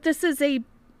 But this is a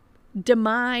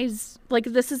demise. Like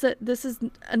this is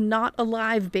a not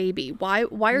alive baby. Why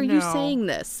are you saying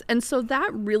this? And so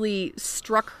that really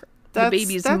struck the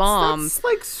baby's mom that's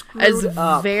like screwed as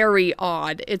up. Very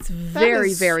odd. It's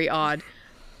very, very odd.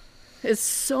 It's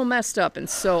so messed up and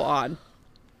so odd.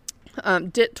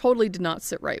 Totally did not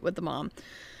sit right with the mom.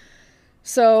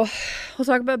 So we'll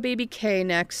talk about baby K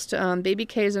next. Baby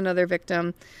K is another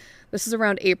victim. This is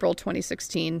around April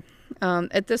 2016.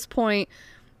 At this point,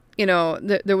 you know,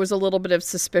 there was a little bit of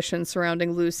suspicion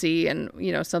surrounding Lucy, and,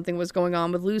 you know, something was going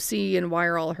on with Lucy, and why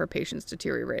are all her patients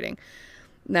deteriorating?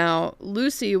 Now,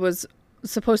 Lucy was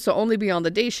supposed to only be on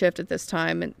the day shift at this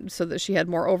time, and so that she had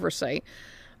more oversight.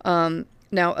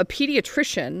 Now, a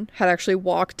pediatrician had actually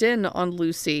walked in on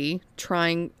Lucy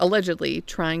allegedly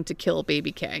trying to kill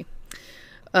baby K.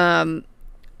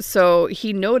 So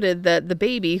he noted that the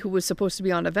baby, who was supposed to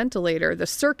be on a ventilator,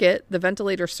 the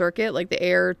ventilator circuit, like the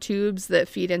air tubes that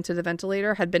feed into the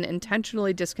ventilator, had been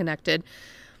intentionally disconnected.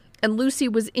 And Lucy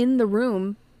was in the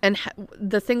room, and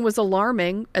the thing was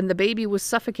alarming, and the baby was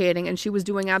suffocating, and she was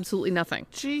doing absolutely nothing.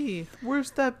 Gee, where's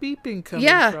that beeping coming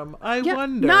from? I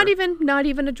wonder. Not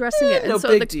even addressing it. No, and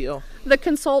so big deal. The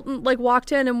consultant like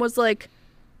walked in and was like,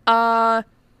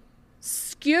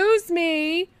 excuse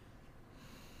me,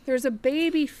 there's a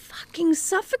baby fucking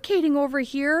suffocating over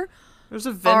here. There's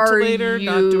a ventilator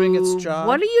not doing its job.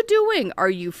 What are you doing? Are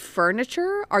you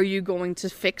furniture? Are you going to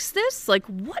fix this? Like,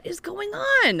 what is going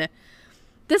on?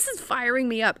 This is firing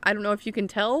me up. I don't know if you can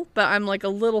tell, but I'm like a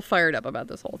little fired up about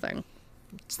this whole thing.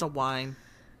 It's the wine.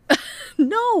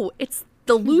 No, it's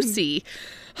the Lucy.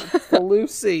 It's the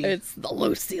Lucy. It's the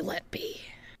Lucy Letby.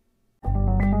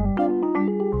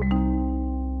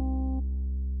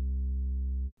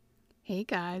 Hey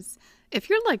guys, if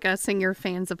you're like us and you're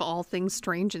fans of all things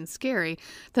strange and scary,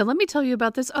 then let me tell you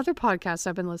about this other podcast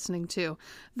I've been listening to.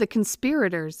 The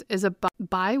Conspirators is a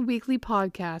bi-weekly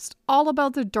podcast all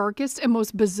about the darkest and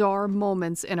most bizarre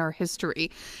moments in our history.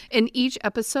 In each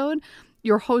episode,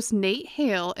 your host Nate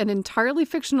Hale, an entirely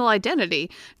fictional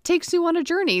identity, takes you on a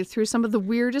journey through some of the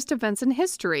weirdest events in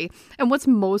history. And what's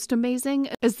most amazing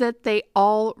is that they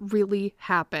all really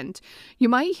happened. You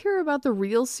might hear about the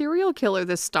real serial killer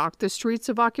that stalked the streets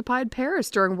of occupied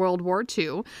Paris during World War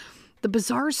II, the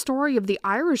bizarre story of the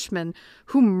Irishman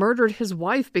who murdered his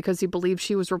wife because he believed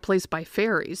she was replaced by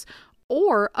fairies,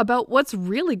 or about what's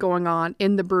really going on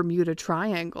in the Bermuda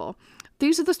Triangle.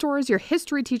 These are the stories your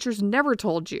history teachers never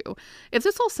told you. If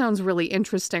this all sounds really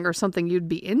interesting or something you'd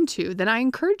be into, then I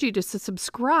encourage you to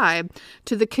subscribe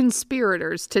to The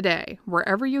Conspirators today,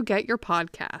 wherever you get your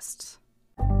podcasts.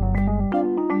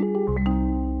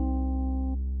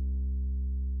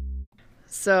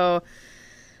 So,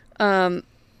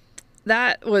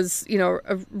 that was, you know,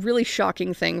 a really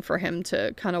shocking thing for him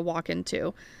to kind of walk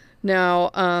into.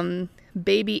 Now,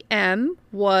 baby M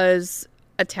was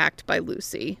attacked by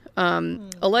Lucy.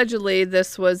 Allegedly,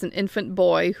 this was an infant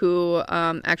boy who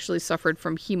actually suffered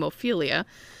from hemophilia,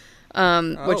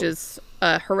 which is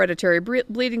a hereditary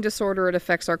bleeding disorder. It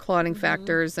affects our clotting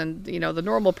factors, and, you know, the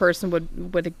normal person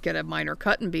would get a minor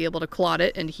cut and be able to clot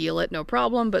it and heal it, no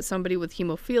problem, but somebody with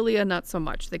hemophilia, not so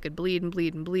much. They could bleed and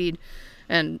bleed and bleed,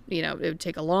 and, you know, it would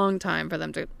take a long time for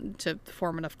them to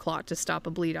form enough clot to stop a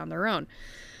bleed on their own.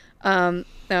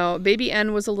 Now, baby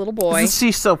N was a little boy. Isn't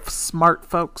she so smart,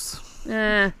 folks?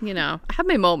 You know, I have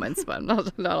my moments, but I'm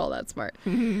not all that smart.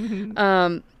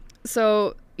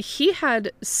 So he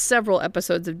had several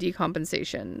episodes of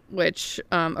decompensation, which,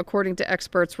 according to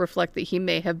experts, reflect that he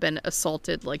may have been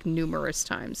assaulted like numerous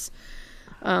times.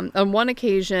 On one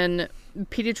occasion,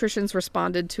 pediatricians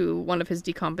responded to one of his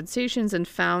decompensations and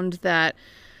found that,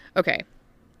 okay,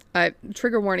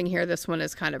 trigger warning here, this one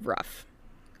is kind of rough.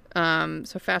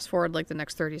 So fast forward like the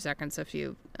next 30 seconds if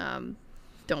you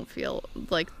don't feel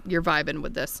like you're vibing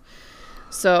with this.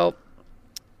 So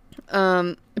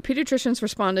pediatricians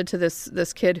responded to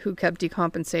this kid who kept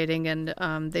decompensating,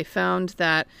 and they found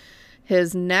that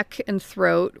his neck and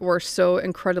throat were so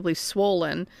incredibly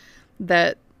swollen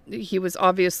that he was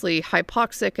obviously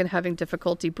hypoxic and having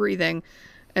difficulty breathing.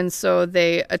 And so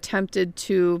they attempted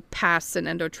to pass an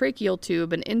endotracheal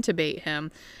tube and intubate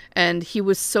him. And he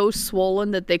was so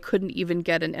swollen that they couldn't even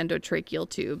get an endotracheal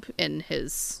tube in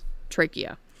his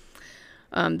trachea.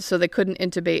 So they couldn't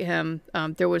intubate him.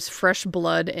 There was fresh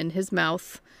blood in his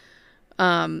mouth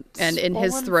and in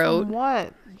his throat. From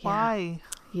what? Yeah. Why?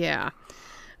 Yeah.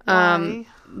 Why?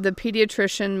 The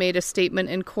pediatrician made a statement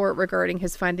in court regarding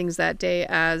his findings that day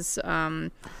as,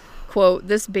 quote,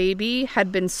 "This baby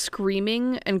had been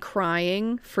screaming and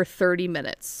crying for 30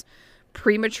 minutes.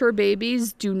 Premature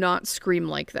babies do not scream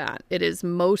like that. It is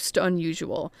most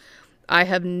unusual. I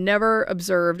have never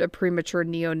observed a premature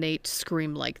neonate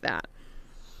scream like that."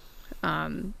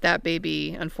 That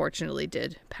baby, unfortunately,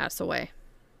 did pass away.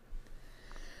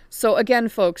 So again,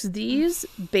 folks, these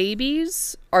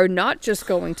babies are not just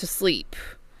going to sleep.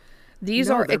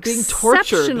 These are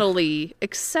exceptionally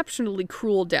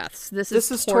cruel deaths. This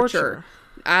is torture.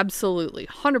 Absolutely.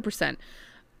 100%.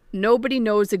 Nobody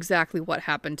knows exactly what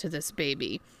happened to this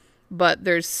baby, but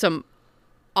there's some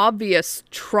obvious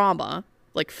trauma,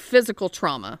 like physical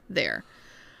trauma there.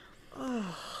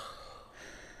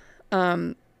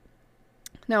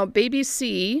 Now, baby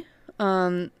C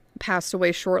passed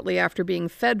away shortly after being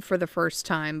fed for the first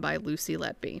time by Lucy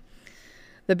Letby.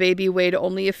 The baby weighed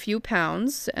only a few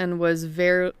pounds and was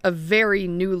a very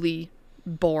newly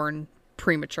born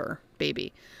premature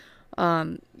baby.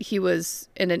 He was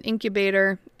in an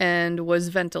incubator and was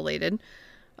ventilated.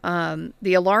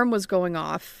 The alarm was going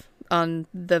off on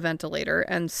the ventilator,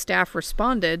 and staff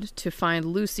responded to find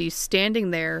Lucy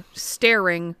standing there,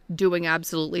 staring, doing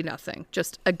absolutely nothing.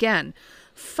 Just, again,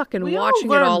 fucking watching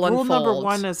it all unfold. Rule number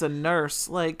one as a nurse,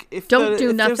 like, if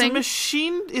nothing. There's a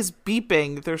machine is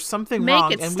beeping, there's something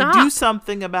wrong, and stop. We do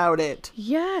something about it.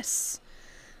 Yes.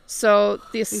 So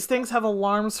these things have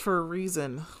alarms for a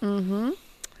reason. Mm-hmm.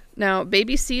 Now,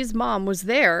 baby C's mom was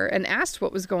there and asked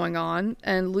what was going on,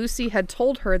 and Lucy had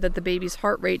told her that the baby's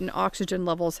heart rate and oxygen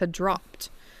levels had dropped.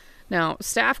 Now,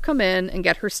 staff come in and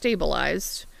get her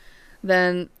stabilized.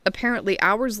 Then, apparently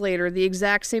hours later, the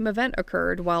exact same event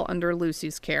occurred while under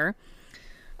Lucy's care.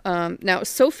 Now,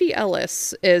 Sophie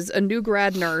Ellis is a new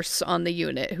grad nurse on the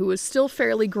unit who is still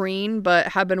fairly green,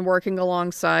 but had been working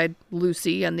alongside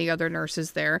Lucy and the other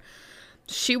nurses there.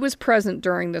 She was present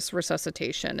during this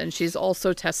resuscitation, and she's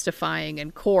also testifying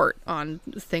in court on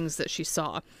things that she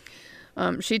saw.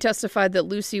 She testified that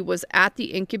Lucy was at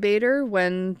the incubator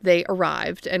when they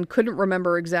arrived and couldn't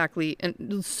remember exactly,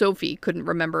 and Sophie couldn't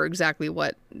remember exactly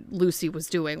what Lucy was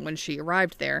doing when she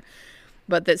arrived there,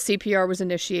 but that CPR was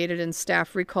initiated and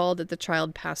staff recalled that the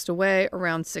child passed away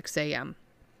around 6 a.m.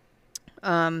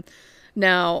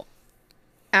 Now,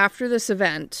 after this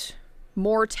event,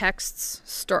 more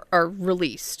texts are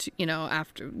released,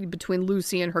 between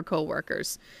Lucy and her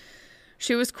coworkers.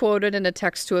 She was quoted in a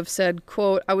text to have said,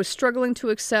 quote, "I was struggling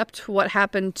to accept what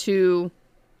happened to,"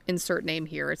 insert name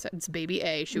here, it's baby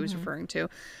A she was referring to,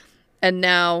 "and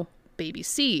now baby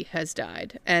C has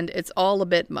died, and it's all a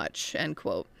bit much," end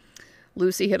quote.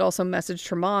 Lucy had also messaged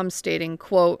her mom stating,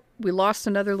 quote, "We lost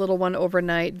another little one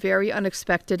overnight, very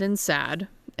unexpected and sad,"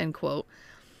 end quote.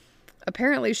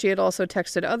 Apparently, she had also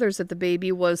texted others that the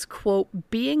baby was, quote,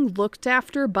 "being looked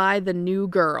after by the new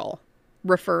girl,"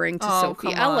 referring to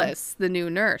Sophie Ellis, the new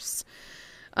nurse.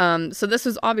 So this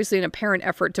was obviously an apparent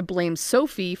effort to blame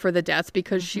Sophie for the death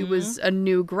because she was a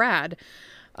new grad.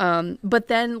 But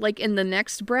then, like, in the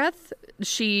next breath,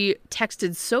 she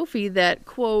texted Sophie that,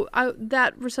 quote,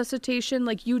 "that resuscitation,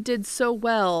 like, you did so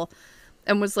well,"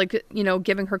 and was, like,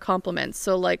 giving her compliments.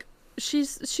 So, like,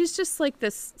 she's just like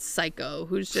this psycho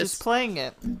who's just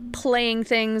playing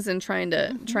things and trying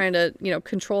to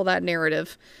control that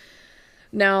narrative.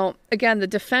 Now, again, the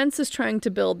defense is trying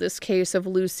to build this case of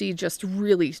Lucy just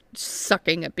really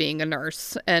sucking at being a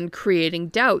nurse and creating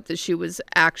doubt that she was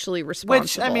actually responsible.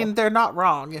 Which, I mean, they're not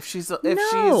wrong. She's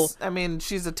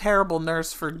a terrible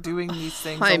nurse for doing these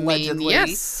things allegedly.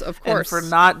 Yes, of course. And for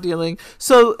not dealing.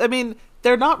 So, I mean,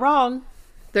 they're not wrong.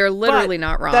 They're literally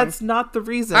not wrong. That's not the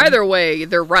reason. Either way,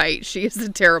 they're right. She is a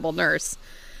terrible nurse.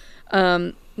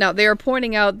 Now, they are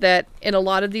pointing out that in a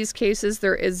lot of these cases,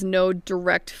 there is no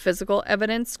direct physical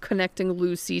evidence connecting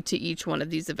Lucy to each one of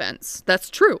these events. That's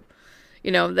true.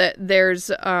 That there's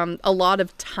a lot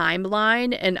of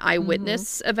timeline and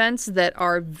eyewitness events that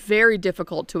are very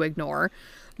difficult to ignore.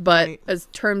 But as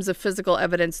terms of physical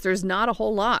evidence, there's not a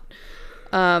whole lot.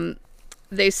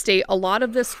 They state a lot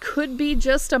of this could be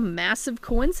just a massive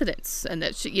coincidence and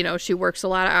that she works a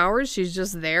lot of hours. She's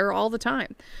just there all the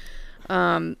time.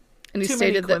 And he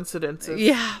stated many coincidences.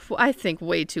 Yeah, I think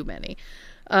way too many.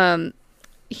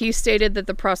 He stated that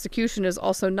the prosecution is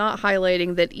also not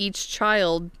highlighting that each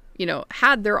child,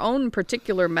 had their own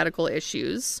particular medical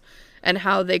issues and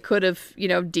how they could have,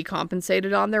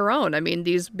 decompensated on their own. I mean,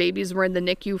 these babies were in the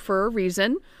NICU for a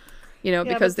reason,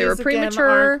 because they were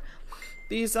premature.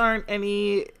 These aren't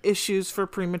any issues for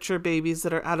premature babies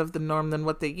that are out of the norm than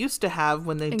what they used to have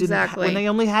when they when they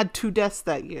only had 2 deaths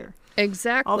that year.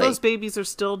 Exactly. All those babies are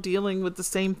still dealing with the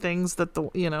same things that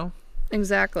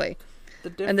Exactly. The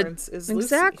difference is Lucy.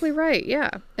 Exactly right, yeah.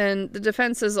 And the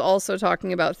defense is also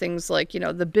talking about things like,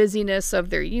 the busyness of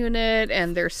their unit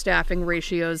and their staffing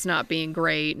ratios not being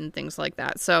great and things like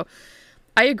that. So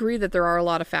I agree that there are a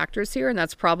lot of factors here, and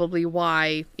that's probably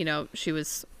why, she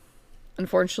was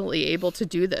unfortunately able to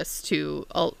do this to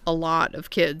a lot of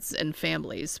kids and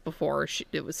families before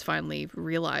it was finally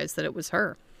realized that it was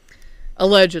her.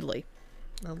 Allegedly.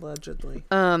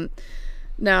 Now,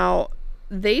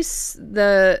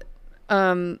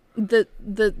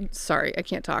 sorry, I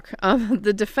can't talk.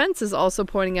 The defense is also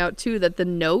pointing out too that the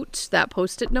note, that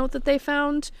Post-it note that they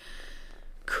found,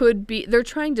 could be, they're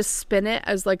trying to spin it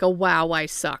as like a wow, I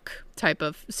suck type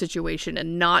of situation,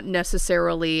 and not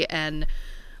necessarily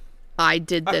I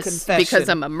did this because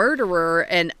I'm a murderer,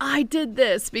 and I did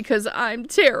this because I'm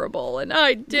terrible, and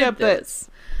I did this.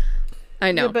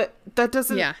 I know. Yeah, but that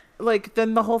doesn't, like,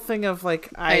 then the whole thing of, like,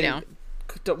 I know.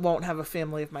 Won't have a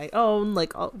family of my own,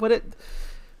 like, what it...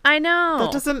 I know.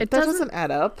 That doesn't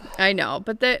add up. I know,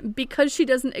 but because she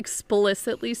doesn't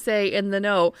explicitly say in the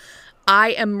note, I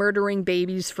am murdering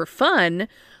babies for fun,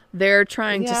 they're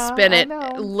trying to spin it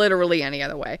literally any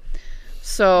other way.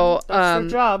 So, that's their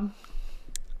job.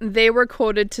 They were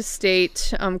quoted to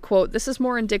state, quote, "This is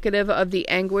more indicative of the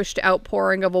anguished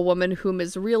outpouring of a woman whom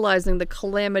is realizing the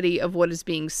calamity of what is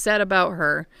being said about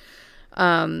her,"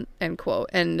 end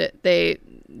quote. And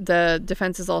the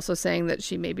defense is also saying that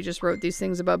she maybe just wrote these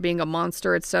things about being a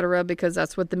monster, etc., because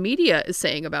that's what the media is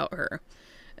saying about her.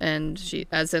 And she,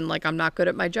 as in, like, I'm not good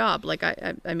at my job. Like,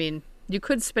 I mean, you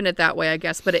could spin it that way, I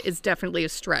guess, but it is definitely a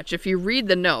stretch. If you read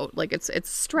the note, like, it's a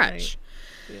stretch.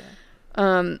 Right.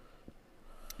 Yeah.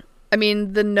 I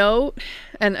mean, the note,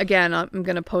 and again, I'm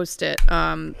going to post it.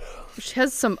 She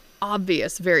has some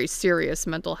obvious, very serious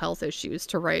mental health issues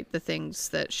to write the things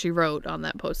that she wrote on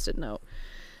that Post-it note.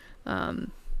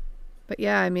 But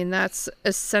yeah, I mean, that's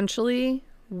essentially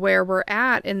where we're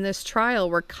at in this trial.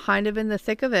 We're kind of in the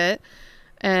thick of it.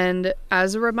 And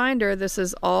as a reminder, this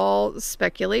is all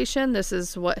speculation. This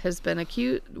is what has been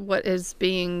what is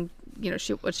being,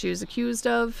 what she was accused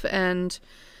of, and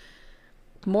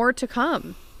more to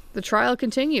come. The trial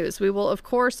continues. We will, of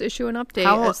course, issue an update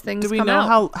as things come out. Do we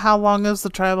know how long has the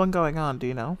trial been going on? Do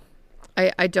you know?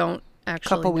 I don't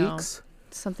actually know. Couple weeks?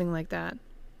 Something like that.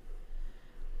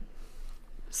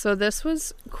 So this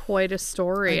was quite a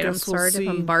story, and I'm sorry to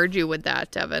bombard you with that,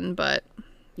 Devin, but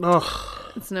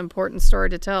it's an important story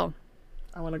to tell.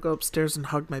 I want to go upstairs and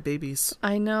hug my babies.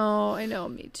 I know,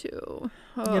 me too.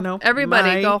 Oh,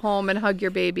 everybody go home and hug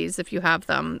your babies if you have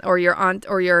them, or your aunt,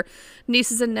 or your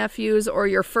nieces and nephews, or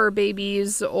your fur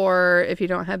babies, or if you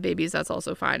don't have babies, that's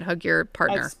also fine. Hug your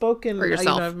partner. I've spoken, or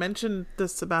yourself. I've mentioned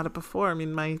this about it before. I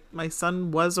mean, my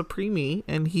son was a preemie,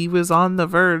 and he was on the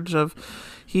verge of,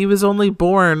 he was only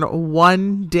born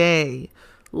one day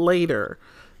later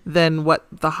than what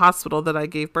the hospital that I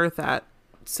gave birth at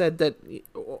said that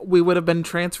we would have been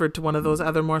transferred to one of those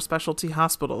other more specialty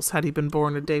hospitals had he been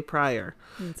born a day prior.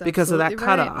 That's because of that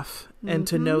cutoff. Right. And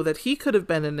to know that he could have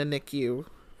been in a NICU,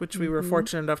 which we were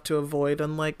fortunate enough to avoid,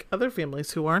 unlike other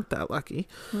families who aren't that lucky.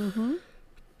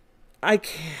 I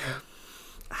can't.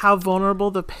 How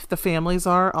vulnerable the families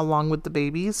are along with the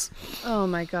babies. Oh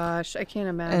my gosh, I can't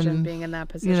imagine being in that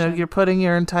position. You're putting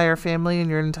your entire family and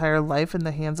your entire life in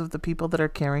the hands of the people that are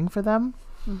caring for them.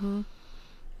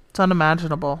 It's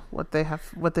unimaginable what they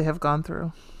have gone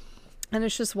through. And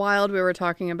it's just wild. We were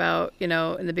talking about, in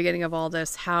the beginning of all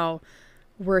this, how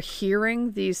we're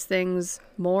hearing these things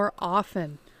more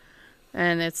often.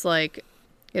 And it's like,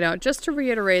 just to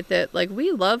reiterate that, like,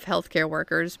 we love healthcare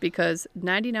workers because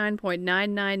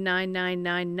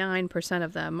 99.999999%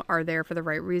 of them are there for the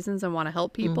right reasons and want to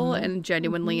help people and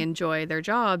genuinely enjoy their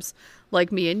jobs,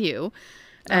 like me and you.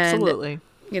 Absolutely. And,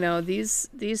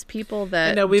 these people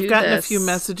that we've gotten a few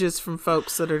messages from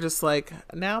folks that are just like,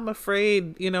 now I'm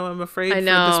afraid, I'm afraid for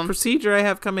this procedure I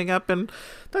have coming up, and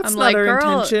that's not our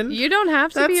intention. You don't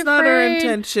have to be afraid. That's not our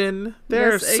intention.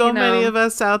 There are so many of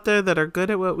us out there that are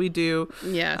good at what we do.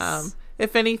 Yes.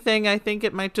 If anything, I think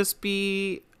it might just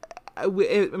be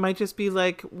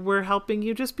like, we're helping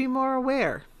you just be more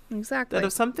aware. Exactly. That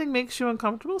if something makes you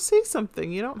uncomfortable, say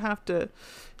something. You don't have to.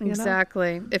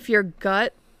 Exactly. If your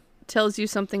gut tells you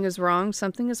something is wrong,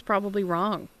 something is probably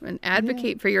wrong. And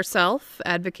advocate for yourself,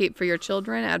 advocate for your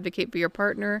children, advocate for your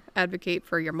partner, advocate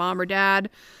for your mom or dad.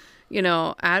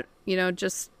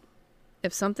 Just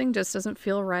if something just doesn't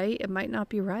feel right, it might not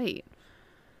be right.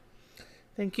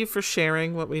 Thank you for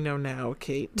sharing what we know now,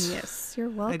 Kate. Yes, you're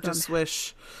welcome. I just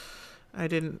wish I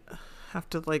didn't have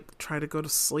to like try to go to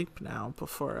sleep now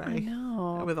before I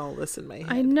know. With all this in my head.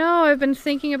 I know. I've been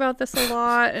thinking about this a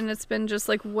lot, and it's been just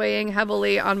like weighing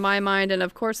heavily on my mind, and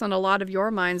of course on a lot of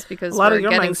your minds, because we're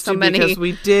getting so many. Because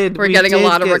we getting a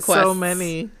lot of requests. So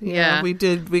many. Yeah, we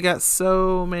did. We got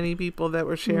so many people that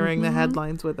were sharing the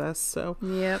headlines with us. So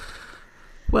yep.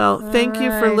 Well, thank you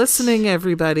for listening,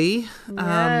 everybody.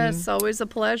 Yes, always a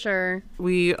pleasure.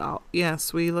 We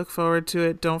look forward to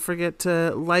it. Don't forget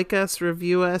to like us,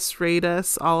 review us, rate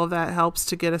us. All of that helps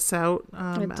to get us out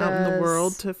in the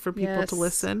world for people to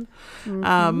listen.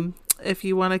 If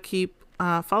you want to keep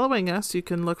following us, you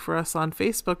can look for us on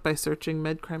Facebook by searching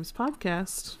Med Crimes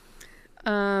Podcast.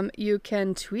 You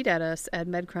can tweet at us at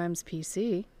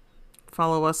MedCrimesPC.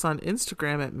 Follow us on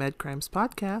Instagram at Med Crimes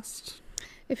Podcast.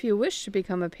 If you wish to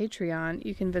become a Patreon,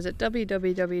 you can visit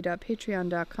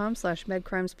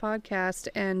www.patreon.com/medcrimespodcast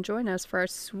and join us for our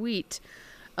sweet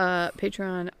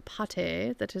Patreon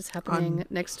party that is happening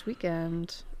next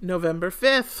weekend. November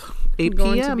 5th, 8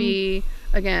 p.m.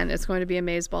 It's going to be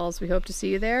amazeballs. We hope to see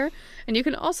you there. And you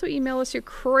can also email us your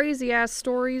crazy-ass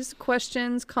stories,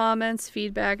 questions, comments,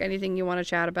 feedback, anything you want to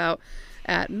chat about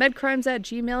at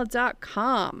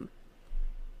medcrimes@gmail.com.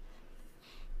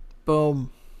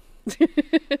 Boom.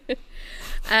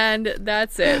 And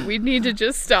that's it. We need to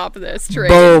just stop this train.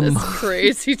 Boom. This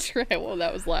crazy train. Well,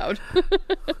 that was loud.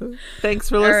 Thanks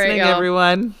for listening,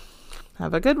 everyone.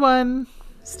 Have a good one.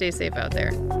 Stay safe out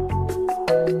there.